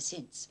orphanage ever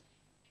since.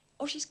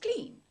 Oh, she's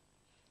clean,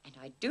 and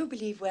I do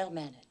believe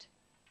well-mannered.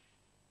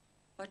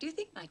 What do you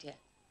think, my dear?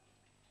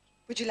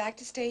 Would you like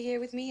to stay here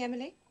with me,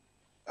 Emily?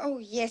 Oh,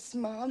 yes,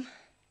 Mom.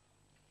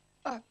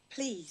 Oh,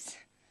 please.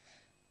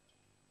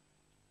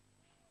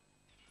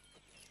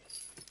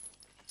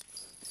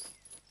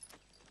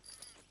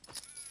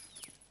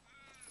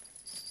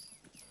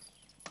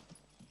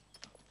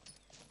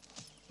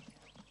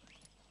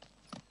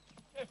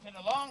 Drifting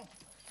along.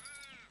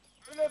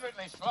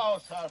 Deliberately slow,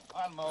 sir.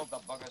 I'll move the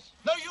buggers.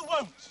 No, you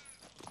won't.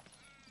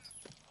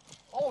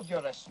 Hold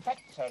your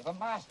respect, sir. The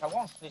master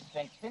wants this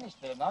thing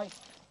finished tonight.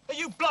 Are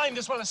you blind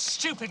as well as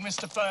stupid,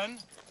 Mr. Byrne?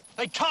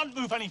 They can't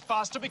move any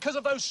faster because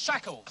of those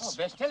shackles. Oh,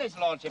 best tell his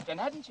lordship then,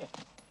 hadn't you?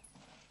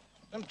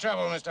 Some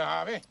trouble, Mr.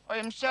 Harvey? I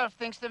himself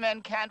thinks the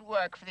men can't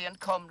work for the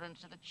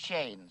encumbrance of the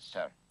chains,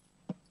 sir.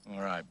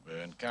 All right,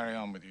 Byrne. Carry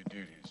on with your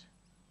duties.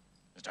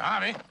 Mr.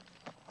 Harvey?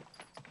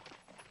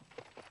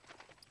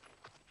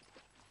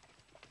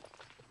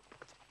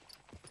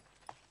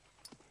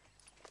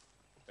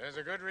 There's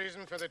a good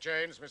reason for the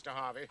change, Mr.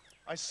 Harvey.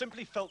 I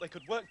simply felt they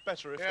could work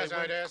better if Yes, they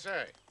were... I dare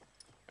say.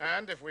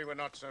 And if we were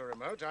not so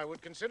remote, I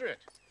would consider it.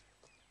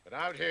 But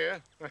out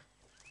here,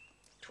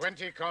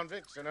 20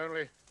 convicts and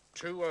only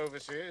 2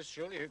 overseers,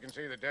 surely you can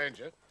see the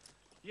danger.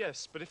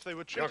 Yes, but if they were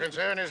Your treated...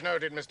 concern is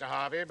noted, Mr.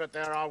 Harvey, but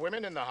there are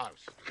women in the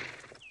house.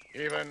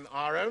 Even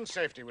our own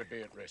safety would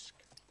be at risk.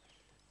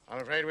 I'm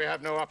afraid we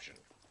have no option.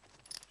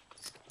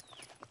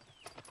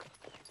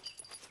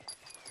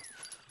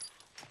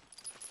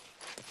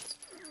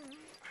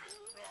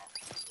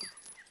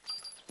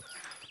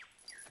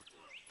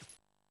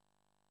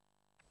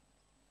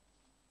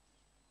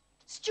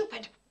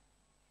 Stupid!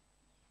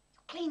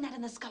 Clean that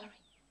in the scullery.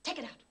 Take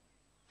it out.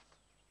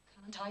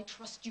 Can't I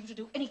trust you to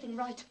do anything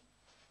right?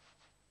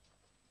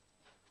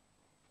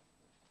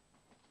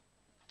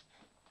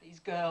 These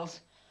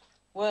girls,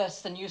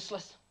 worse than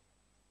useless.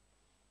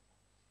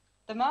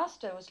 The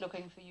master was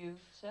looking for you,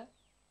 sir.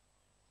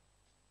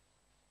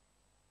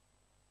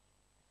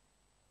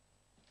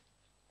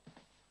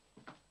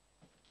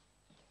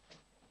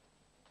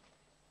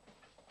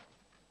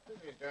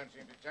 These don't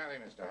seem to tally,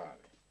 Mr.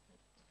 Harvey.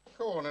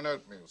 Corn and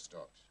oatmeal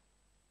stocks.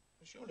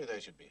 Surely they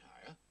should be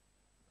higher.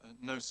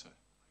 No, sir.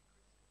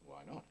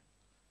 Why not?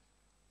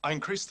 I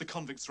increased the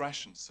convicts'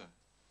 rations, sir.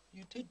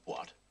 You did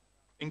what?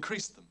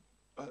 Increased them.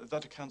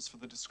 That accounts for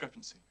the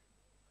discrepancy.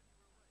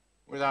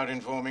 Without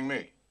informing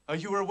me?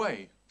 You were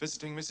away,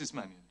 visiting Mrs.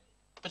 Mannion.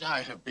 But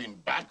I have been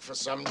back for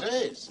some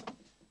days.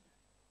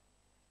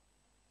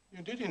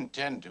 You did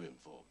intend to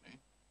inform me.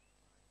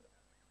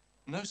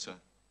 No, sir.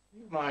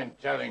 You mind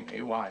telling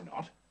me why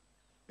not?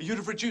 You'd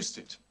have reduced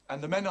it,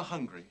 and the men are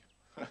hungry.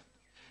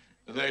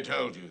 They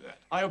told you that?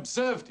 I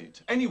observed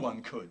it.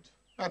 Anyone could.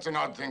 That's an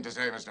odd thing to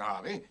say, Mr.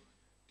 Harvey.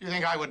 Do you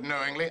think I would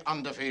knowingly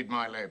underfeed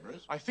my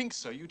laborers? I think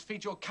so. You'd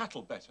feed your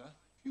cattle better.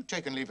 You've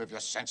taken leave of your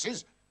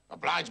senses.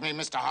 Oblige me,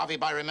 Mr. Harvey,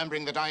 by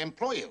remembering that I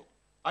employ you.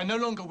 I no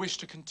longer wish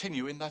to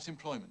continue in that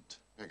employment.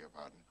 Beg your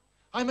pardon?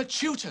 I'm a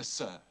tutor,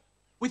 sir,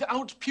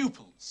 without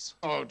pupils.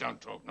 Oh, don't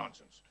talk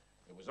nonsense.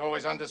 It was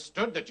always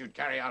understood that you'd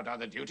carry out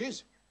other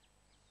duties.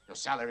 Your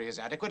salary is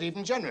adequate,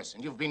 even generous,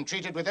 and you've been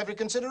treated with every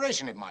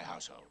consideration in my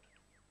household.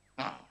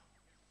 Now,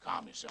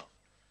 calm yourself.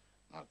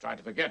 I'll try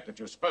to forget that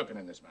you've spoken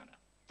in this manner.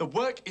 The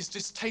work is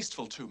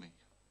distasteful to me.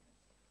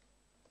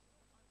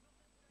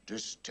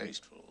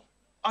 Distasteful?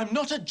 I'm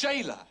not a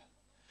jailer.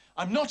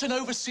 I'm not an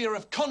overseer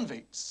of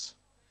convicts.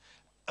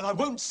 And I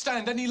won't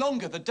stand any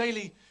longer the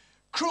daily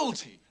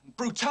cruelty and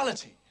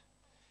brutality.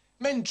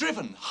 Men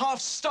driven,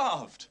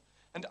 half-starved,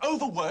 and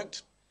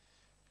overworked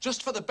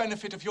just for the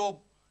benefit of your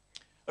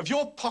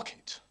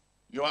pocket.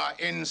 You are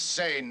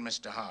insane,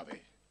 Mr.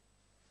 Harvey.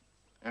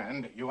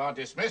 And you are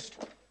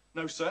dismissed?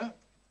 No, sir.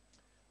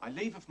 I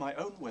leave of my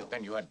own will.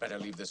 Then you had better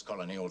leave this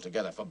colony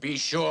altogether, for be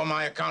sure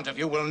my account of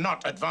you will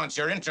not advance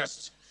your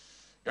interests.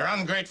 You're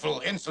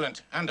ungrateful,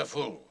 insolent, and a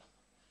fool.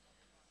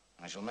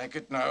 I shall make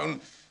it known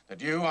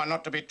that you are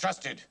not to be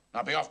trusted.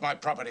 Now be off my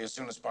property as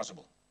soon as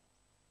possible.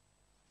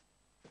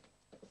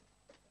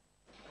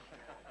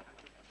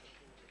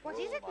 What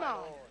is it,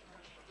 Mom?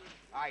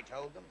 I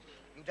told them,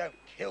 you don't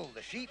kill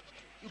the sheep.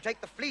 You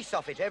take the fleece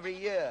off it every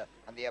year,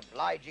 and the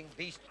obliging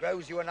beast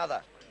grows you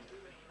another.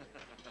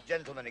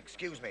 Gentlemen,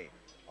 excuse me.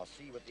 I'll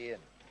see you at the inn.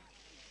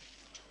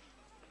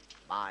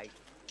 My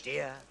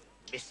dear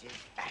Mrs.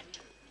 Mannion.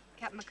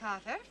 Captain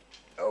MacArthur?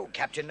 Oh,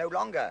 Captain no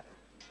longer.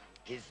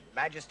 His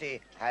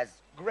Majesty has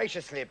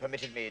graciously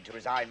permitted me to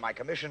resign my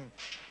commission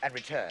and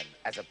return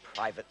as a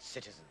private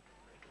citizen.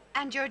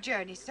 And your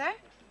journey, sir?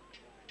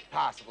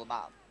 Passable,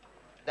 ma'am.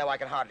 Though I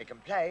can hardly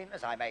complain,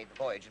 as I made the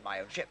voyage in my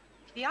own ship.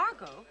 The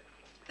Argo?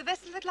 The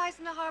vessel that lies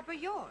in the harbor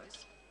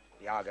yours?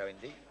 The Argo,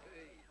 indeed.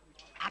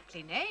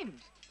 Aptly named.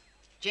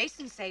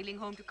 Jason sailing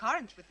home to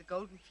Corinth with the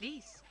Golden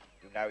Fleece.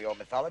 You know your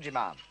mythology,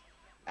 ma'am.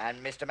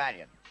 And Mr.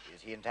 Mannion,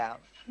 is he in town?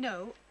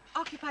 No,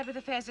 occupied with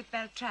affairs at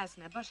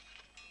Beltrasna, but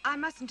I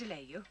mustn't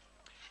delay you.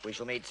 We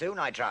shall meet soon,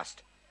 I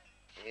trust.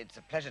 It's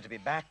a pleasure to be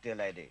back, dear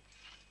lady.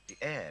 The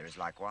air is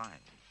like wine.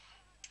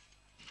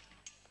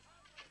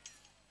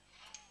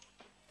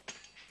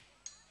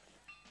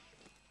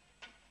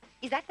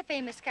 Is that the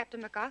famous Captain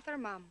MacArthur,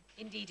 Mum?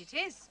 Indeed it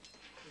is.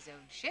 His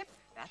own ship.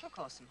 That'll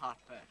cause some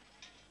heartburn.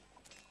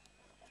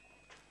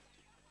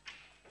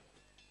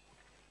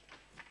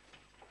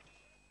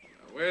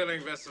 A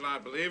whaling vessel, I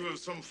believe, of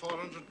some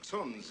 400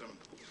 tons.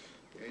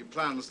 He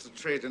plans to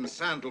trade in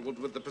sandalwood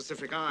with the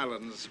Pacific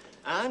Islands.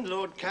 And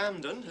Lord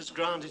Camden has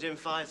granted him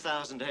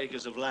 5,000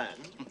 acres of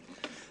land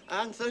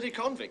and 30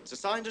 convicts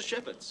assigned as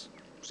shepherds.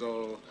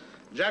 So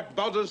Jack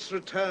Boddus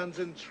returns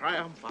in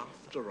triumph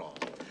after all.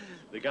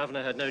 The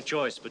governor had no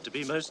choice but to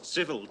be most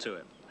civil to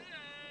him.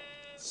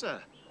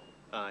 Sir,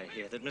 I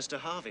hear that Mr.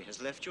 Harvey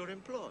has left your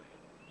employ.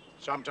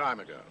 Some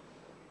time ago.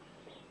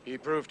 He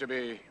proved to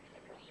be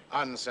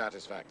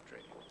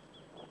unsatisfactory.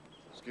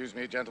 Excuse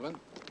me, gentlemen.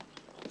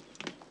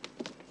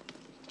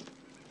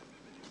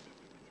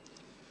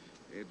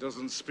 He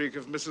doesn't speak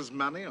of Mrs.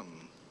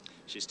 Mannion.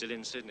 She's still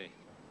in Sydney.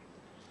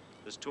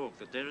 There's talk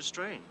that they're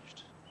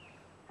estranged.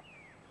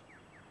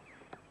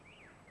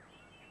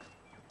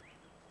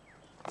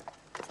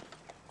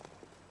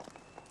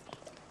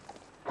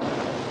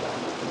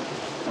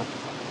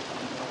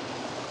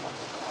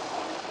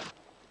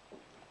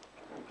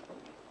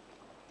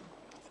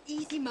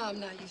 Easy, Mom,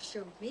 now you've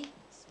showed me.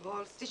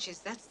 Small stitches,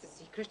 that's the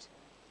secret.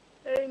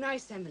 Very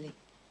nice, Emily.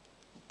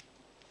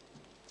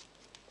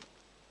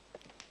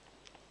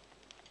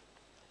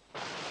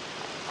 Mr.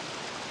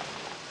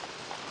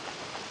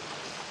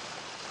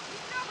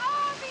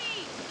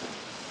 Harvey!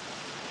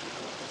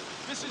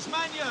 Mrs.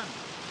 Mannion!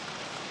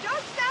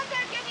 Don't stand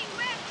there getting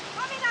wet.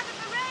 Come in out of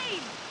the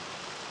rain.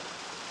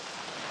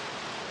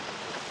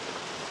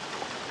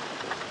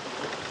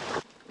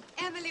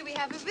 Emily, we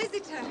have a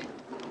visitor.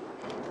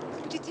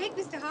 Would you take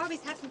Mr.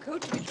 Harvey's hat and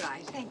coat to be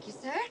dried? Thank you,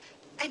 sir.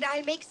 And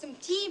I'll make some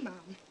tea,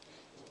 Mom.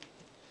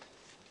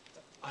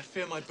 I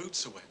fear my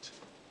boots are wet.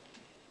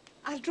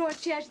 I'll draw a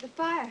chair to the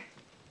fire.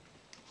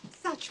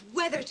 Such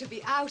weather to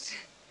be out.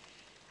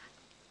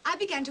 I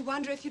began to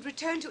wonder if you'd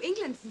returned to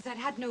England since I'd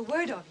had no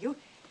word of you,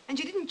 and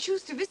you didn't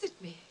choose to visit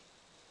me.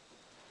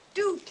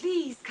 Do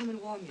please come and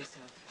warm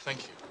yourself.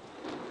 Thank you.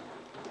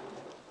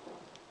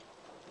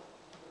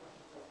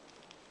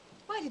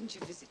 Why didn't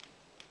you visit me?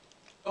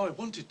 Oh, I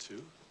wanted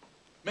to.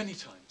 Many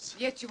times.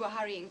 Yet you were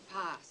hurrying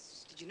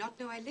past. Did you not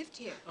know I lived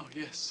here? Oh,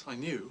 yes, I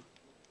knew.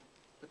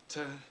 But,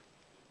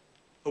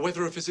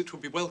 whether a visit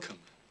would be welcome,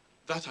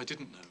 that I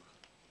didn't know.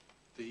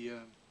 The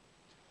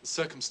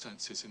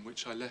circumstances in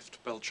which I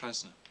left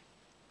Beltrasna.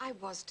 I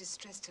was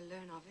distressed to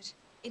learn of it.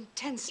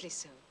 Intensely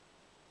so.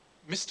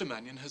 Mr.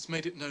 Mannion has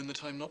made it known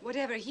that I'm not...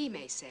 Whatever he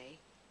may say,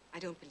 I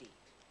don't believe.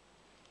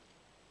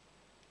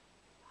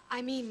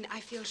 I mean, I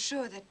feel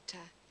sure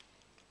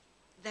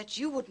that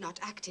you would not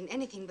act in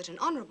anything but an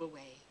honorable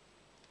way,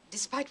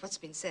 despite what's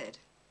been said.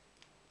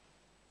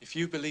 If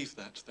you believe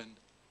that, then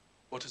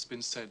what has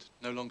been said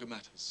no longer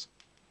matters.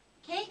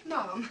 Cake,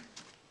 Mom.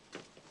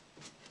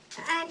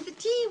 And the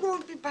tea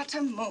won't be but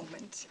a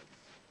moment.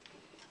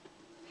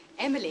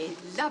 Emily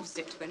loves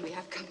it when we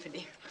have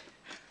company.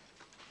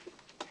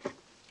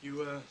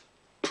 You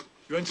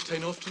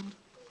entertain often?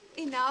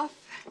 Enough.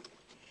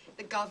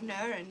 The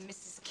governor and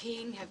Mrs.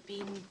 King have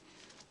been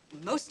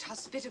most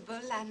hospitable,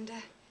 and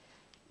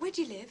where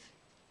do you live?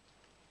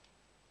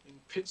 In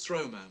Pitt's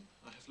Row, ma'am.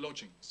 I have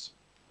lodgings.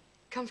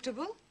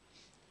 Comfortable?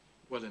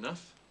 Well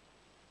enough.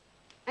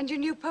 And your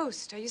new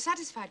post, are you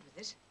satisfied with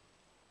it?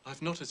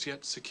 I've not as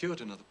yet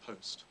secured another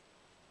post.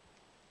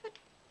 But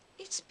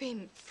it's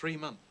been... 3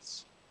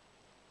 months.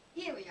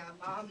 Here we are,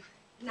 Mom.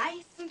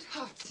 Nice and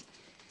hot.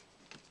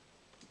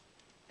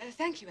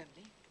 Thank you,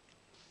 Emily.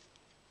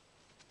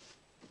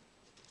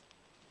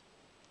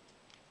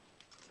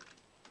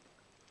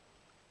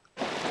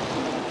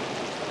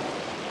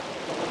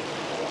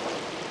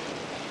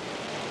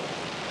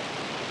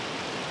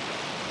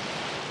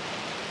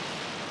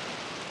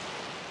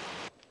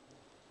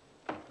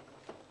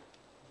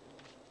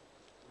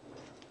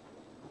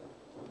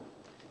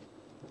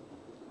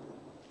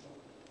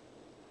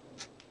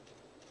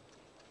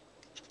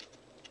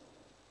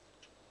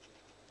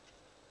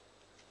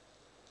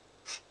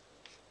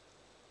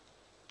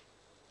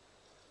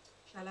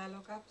 Shall I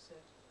look up, sir?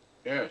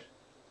 Yes.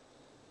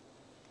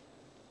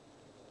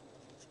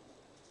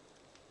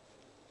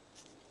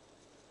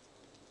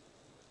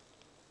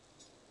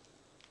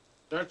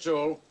 That's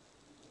all.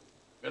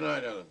 Good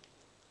night, Ellen.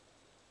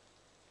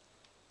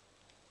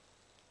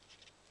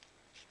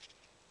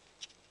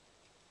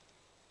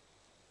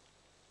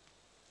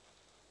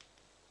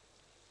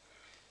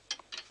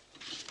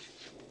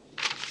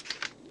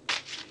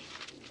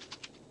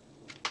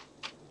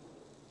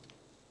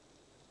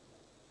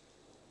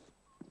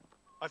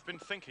 I've been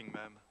thinking,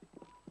 ma'am,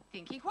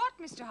 Thinking what,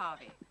 Mr.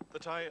 Harvey?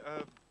 that I,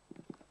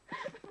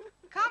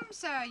 Come,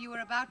 sir, you were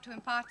about to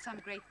impart some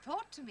great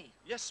thought to me.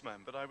 Yes,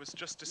 ma'am, but I was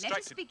just Let us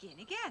distracted. begin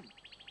again.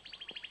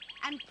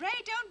 And pray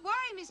don't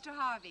worry, Mr.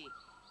 Harvey.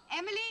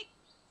 Emily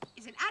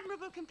is an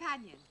admirable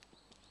companion.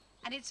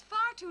 And it's far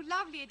too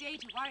lovely a day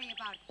to worry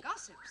about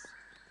gossips.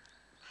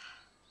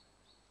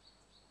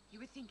 You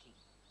were thinking.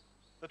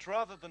 That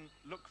rather than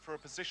look for a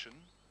position,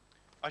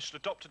 I should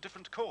adopt a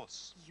different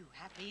course. You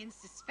have me in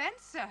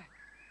suspense, sir.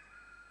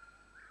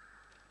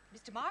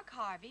 Mr. Mark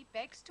Harvey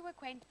begs to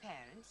acquaint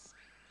parents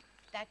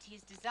that he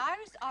is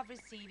desirous of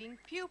receiving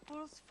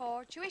pupils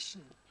for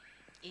tuition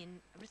in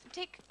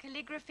arithmetic,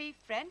 calligraphy,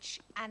 French,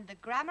 and the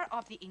grammar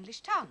of the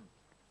English tongue.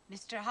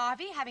 Mr.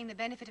 Harvey, having the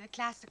benefit of a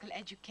classical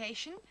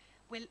education,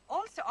 will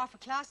also offer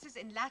classes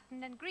in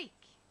Latin and Greek.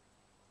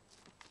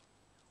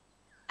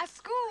 A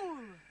school!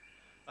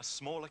 A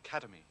small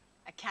academy.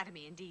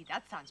 Academy, indeed.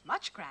 That sounds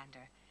much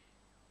grander.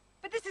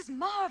 But this is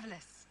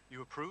marvelous.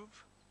 You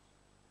approve?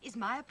 Is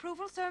my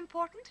approval so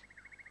important?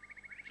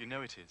 You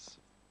know it is.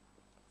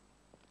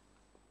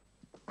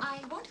 I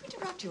want to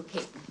interrupt you,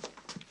 Kate.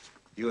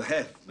 You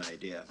have, my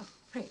dear.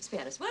 Pray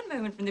spare us one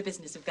moment from the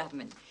business of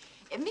government.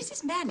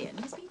 Mrs. Mannion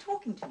has been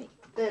talking to me.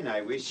 Then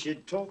I wish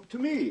you'd talk to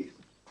me.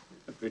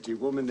 A pretty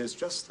woman is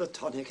just the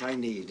tonic I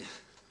need.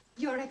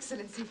 Your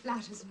Excellency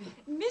flatters me.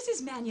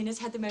 Mrs. Mannion has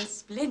had the most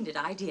splendid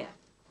idea.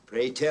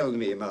 Pray tell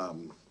me,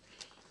 ma'am.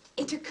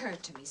 It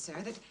occurred to me, sir,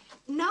 that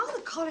now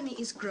the colony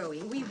is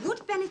growing, we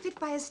would benefit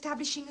by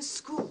establishing a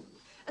school,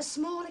 a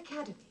small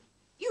academy.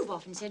 You've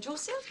often said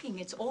yourself, King,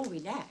 it's all we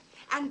lack.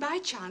 And by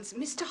chance,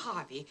 Mr.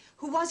 Harvey,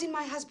 who was in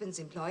my husband's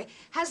employ,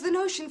 has the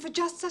notion for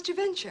just such a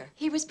venture.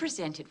 He was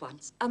presented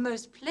once. A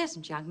most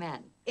pleasant young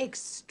man.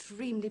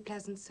 Extremely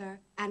pleasant, sir,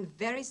 and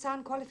very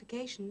sound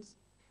qualifications.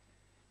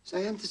 So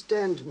I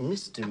understand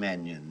Mr.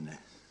 Mannion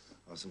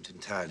wasn't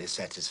entirely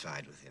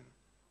satisfied with him.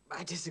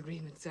 A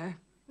disagreement, sir.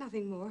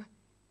 Nothing more.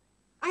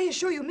 I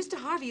assure you, Mr.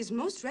 Harvey is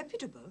most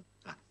reputable.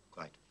 Ah,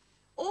 quite.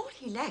 All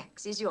he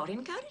lacks is your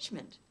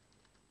encouragement.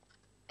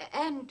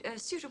 And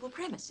suitable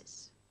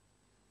premises.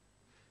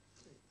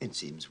 It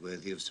seems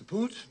worthy of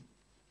support.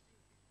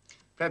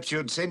 Perhaps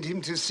you'd send him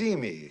to see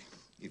me,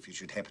 if you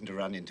should happen to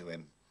run into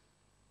him.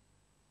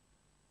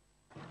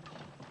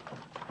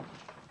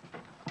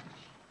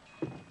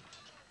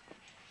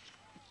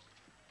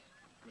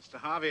 Mr.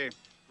 Harvey.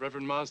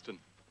 Reverend Marsden.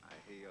 I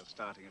hear you're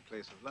starting a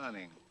place of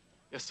learning.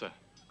 Yes, sir.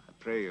 I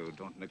pray you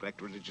don't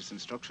neglect religious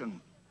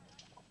instruction.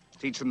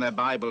 Teach them their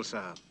Bible,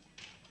 sir.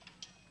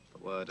 The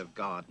word of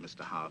God,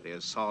 Mr. Harvey,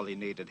 is sorely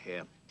needed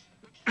here.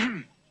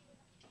 Good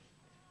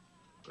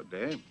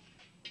day,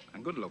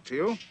 and good luck to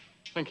you.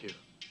 Thank you.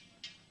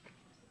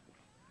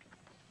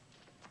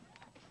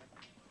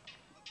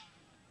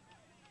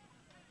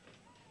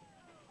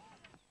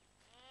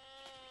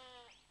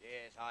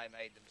 Yes, I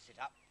made them sit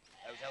up.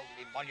 Those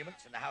elderly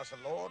monuments in the House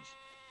of Lords.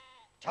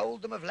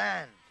 Told them of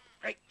land,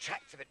 great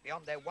tracts of it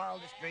beyond their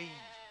wildest dreams.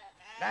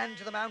 Land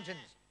to the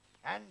mountains,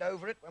 hand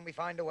over it when we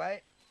find a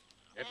way.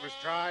 It was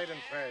tried and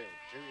failed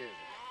 2 years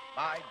ago.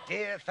 My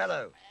dear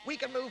fellow, we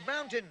can move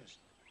mountains.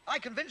 I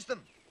convinced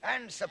them.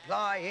 And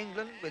supply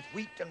England with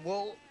wheat and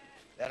wool.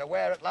 They're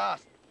aware at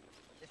last.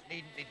 This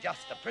needn't be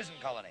just a prison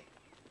colony.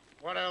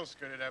 What else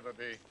could it ever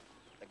be?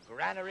 The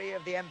granary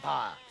of the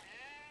Empire.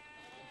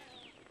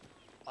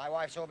 My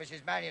wife saw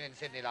Mrs. Mannion in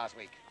Sydney last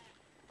week.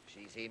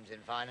 She seems in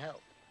fine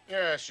health.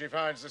 Yes, she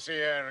finds the sea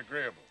air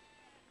agreeable.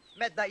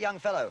 Met that young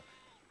fellow.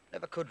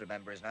 Never could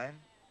remember his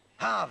name.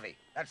 Harvey,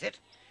 that's it.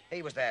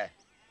 He was there.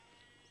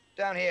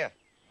 Down here.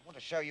 I want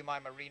to show you my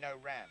merino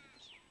rams.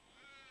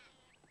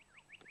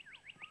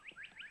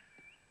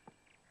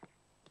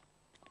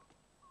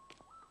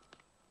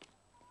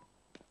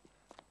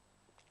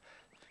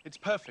 It's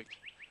perfect.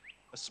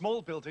 A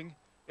small building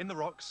in the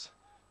rocks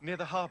near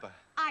the harbour.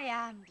 I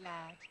am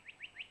glad.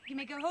 You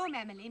may go home,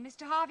 Emily.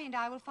 Mr. Harvey and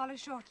I will follow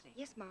shortly.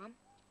 Yes, Ma'am.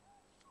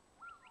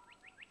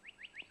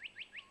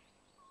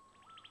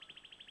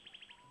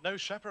 No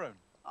chaperone.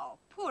 Oh,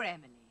 poor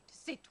Emily, to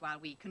sit while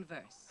we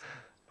converse.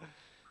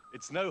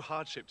 It's no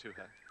hardship to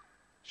her.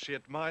 She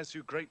admires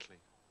you greatly.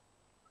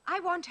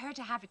 I want her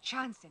to have a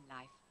chance in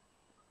life.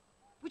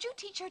 Would you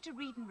teach her to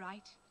read and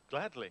write?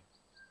 Gladly.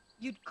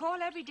 You'd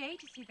call every day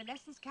to see the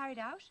lessons carried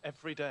out?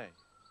 Every day.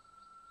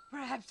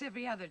 Perhaps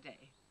every other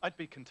day. I'd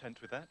be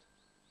content with that,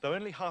 though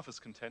only half as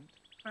content.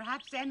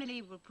 Perhaps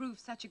Emily will prove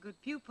such a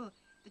good pupil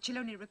that she'll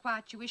only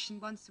require tuition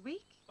once a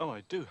week. Oh,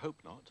 I do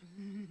hope not.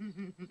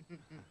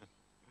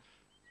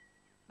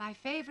 My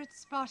favorite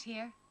spot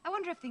here. I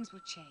wonder if things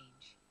will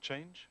change.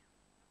 Change?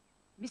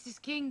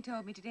 Mrs. King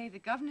told me today the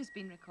governor's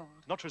been recalled.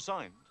 Not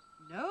resigned?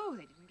 No,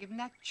 they didn't give him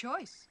that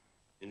choice.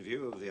 In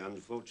view of the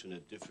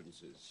unfortunate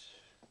differences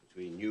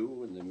between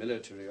you and the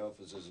military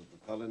officers of the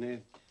colony,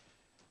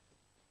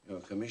 your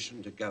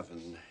commission to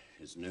govern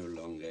is no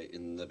longer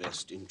in the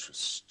best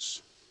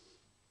interests.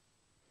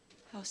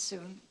 How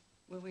soon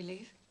will we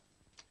leave?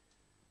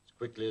 As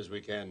quickly as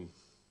we can.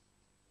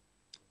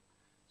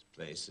 This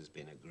place has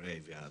been a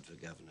graveyard for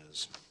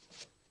governors.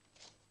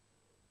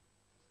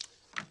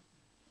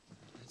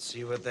 Let's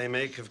see what they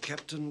make of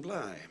Captain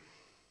Bligh.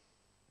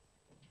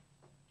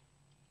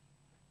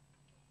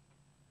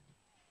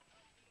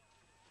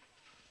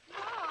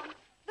 Mom,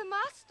 the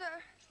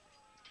master.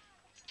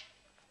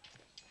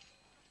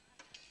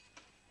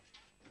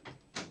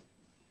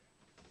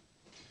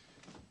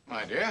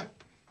 My dear,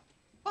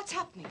 What's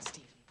happening,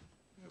 Stephen?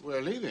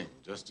 we're leaving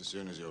just as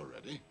soon as you're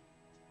ready.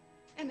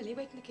 Emily,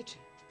 wait in the kitchen.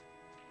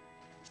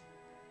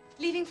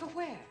 Leaving for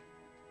where?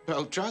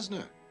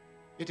 Beltrasna.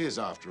 It is,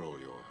 after all,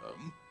 your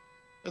home.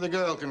 The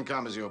girl can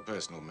come as your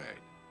personal maid.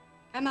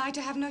 Am I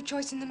to have no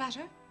choice in the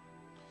matter?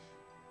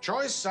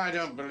 Choice, I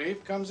don't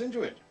believe, comes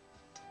into it.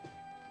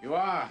 You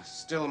are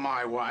still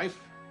my wife,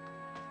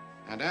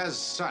 and as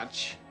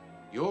such,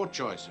 your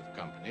choice of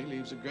company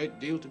leaves a great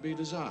deal to be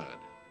desired.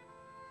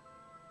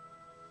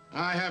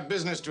 I have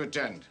business to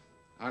attend.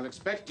 I'll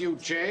expect you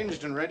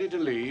changed and ready to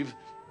leave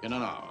in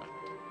an hour.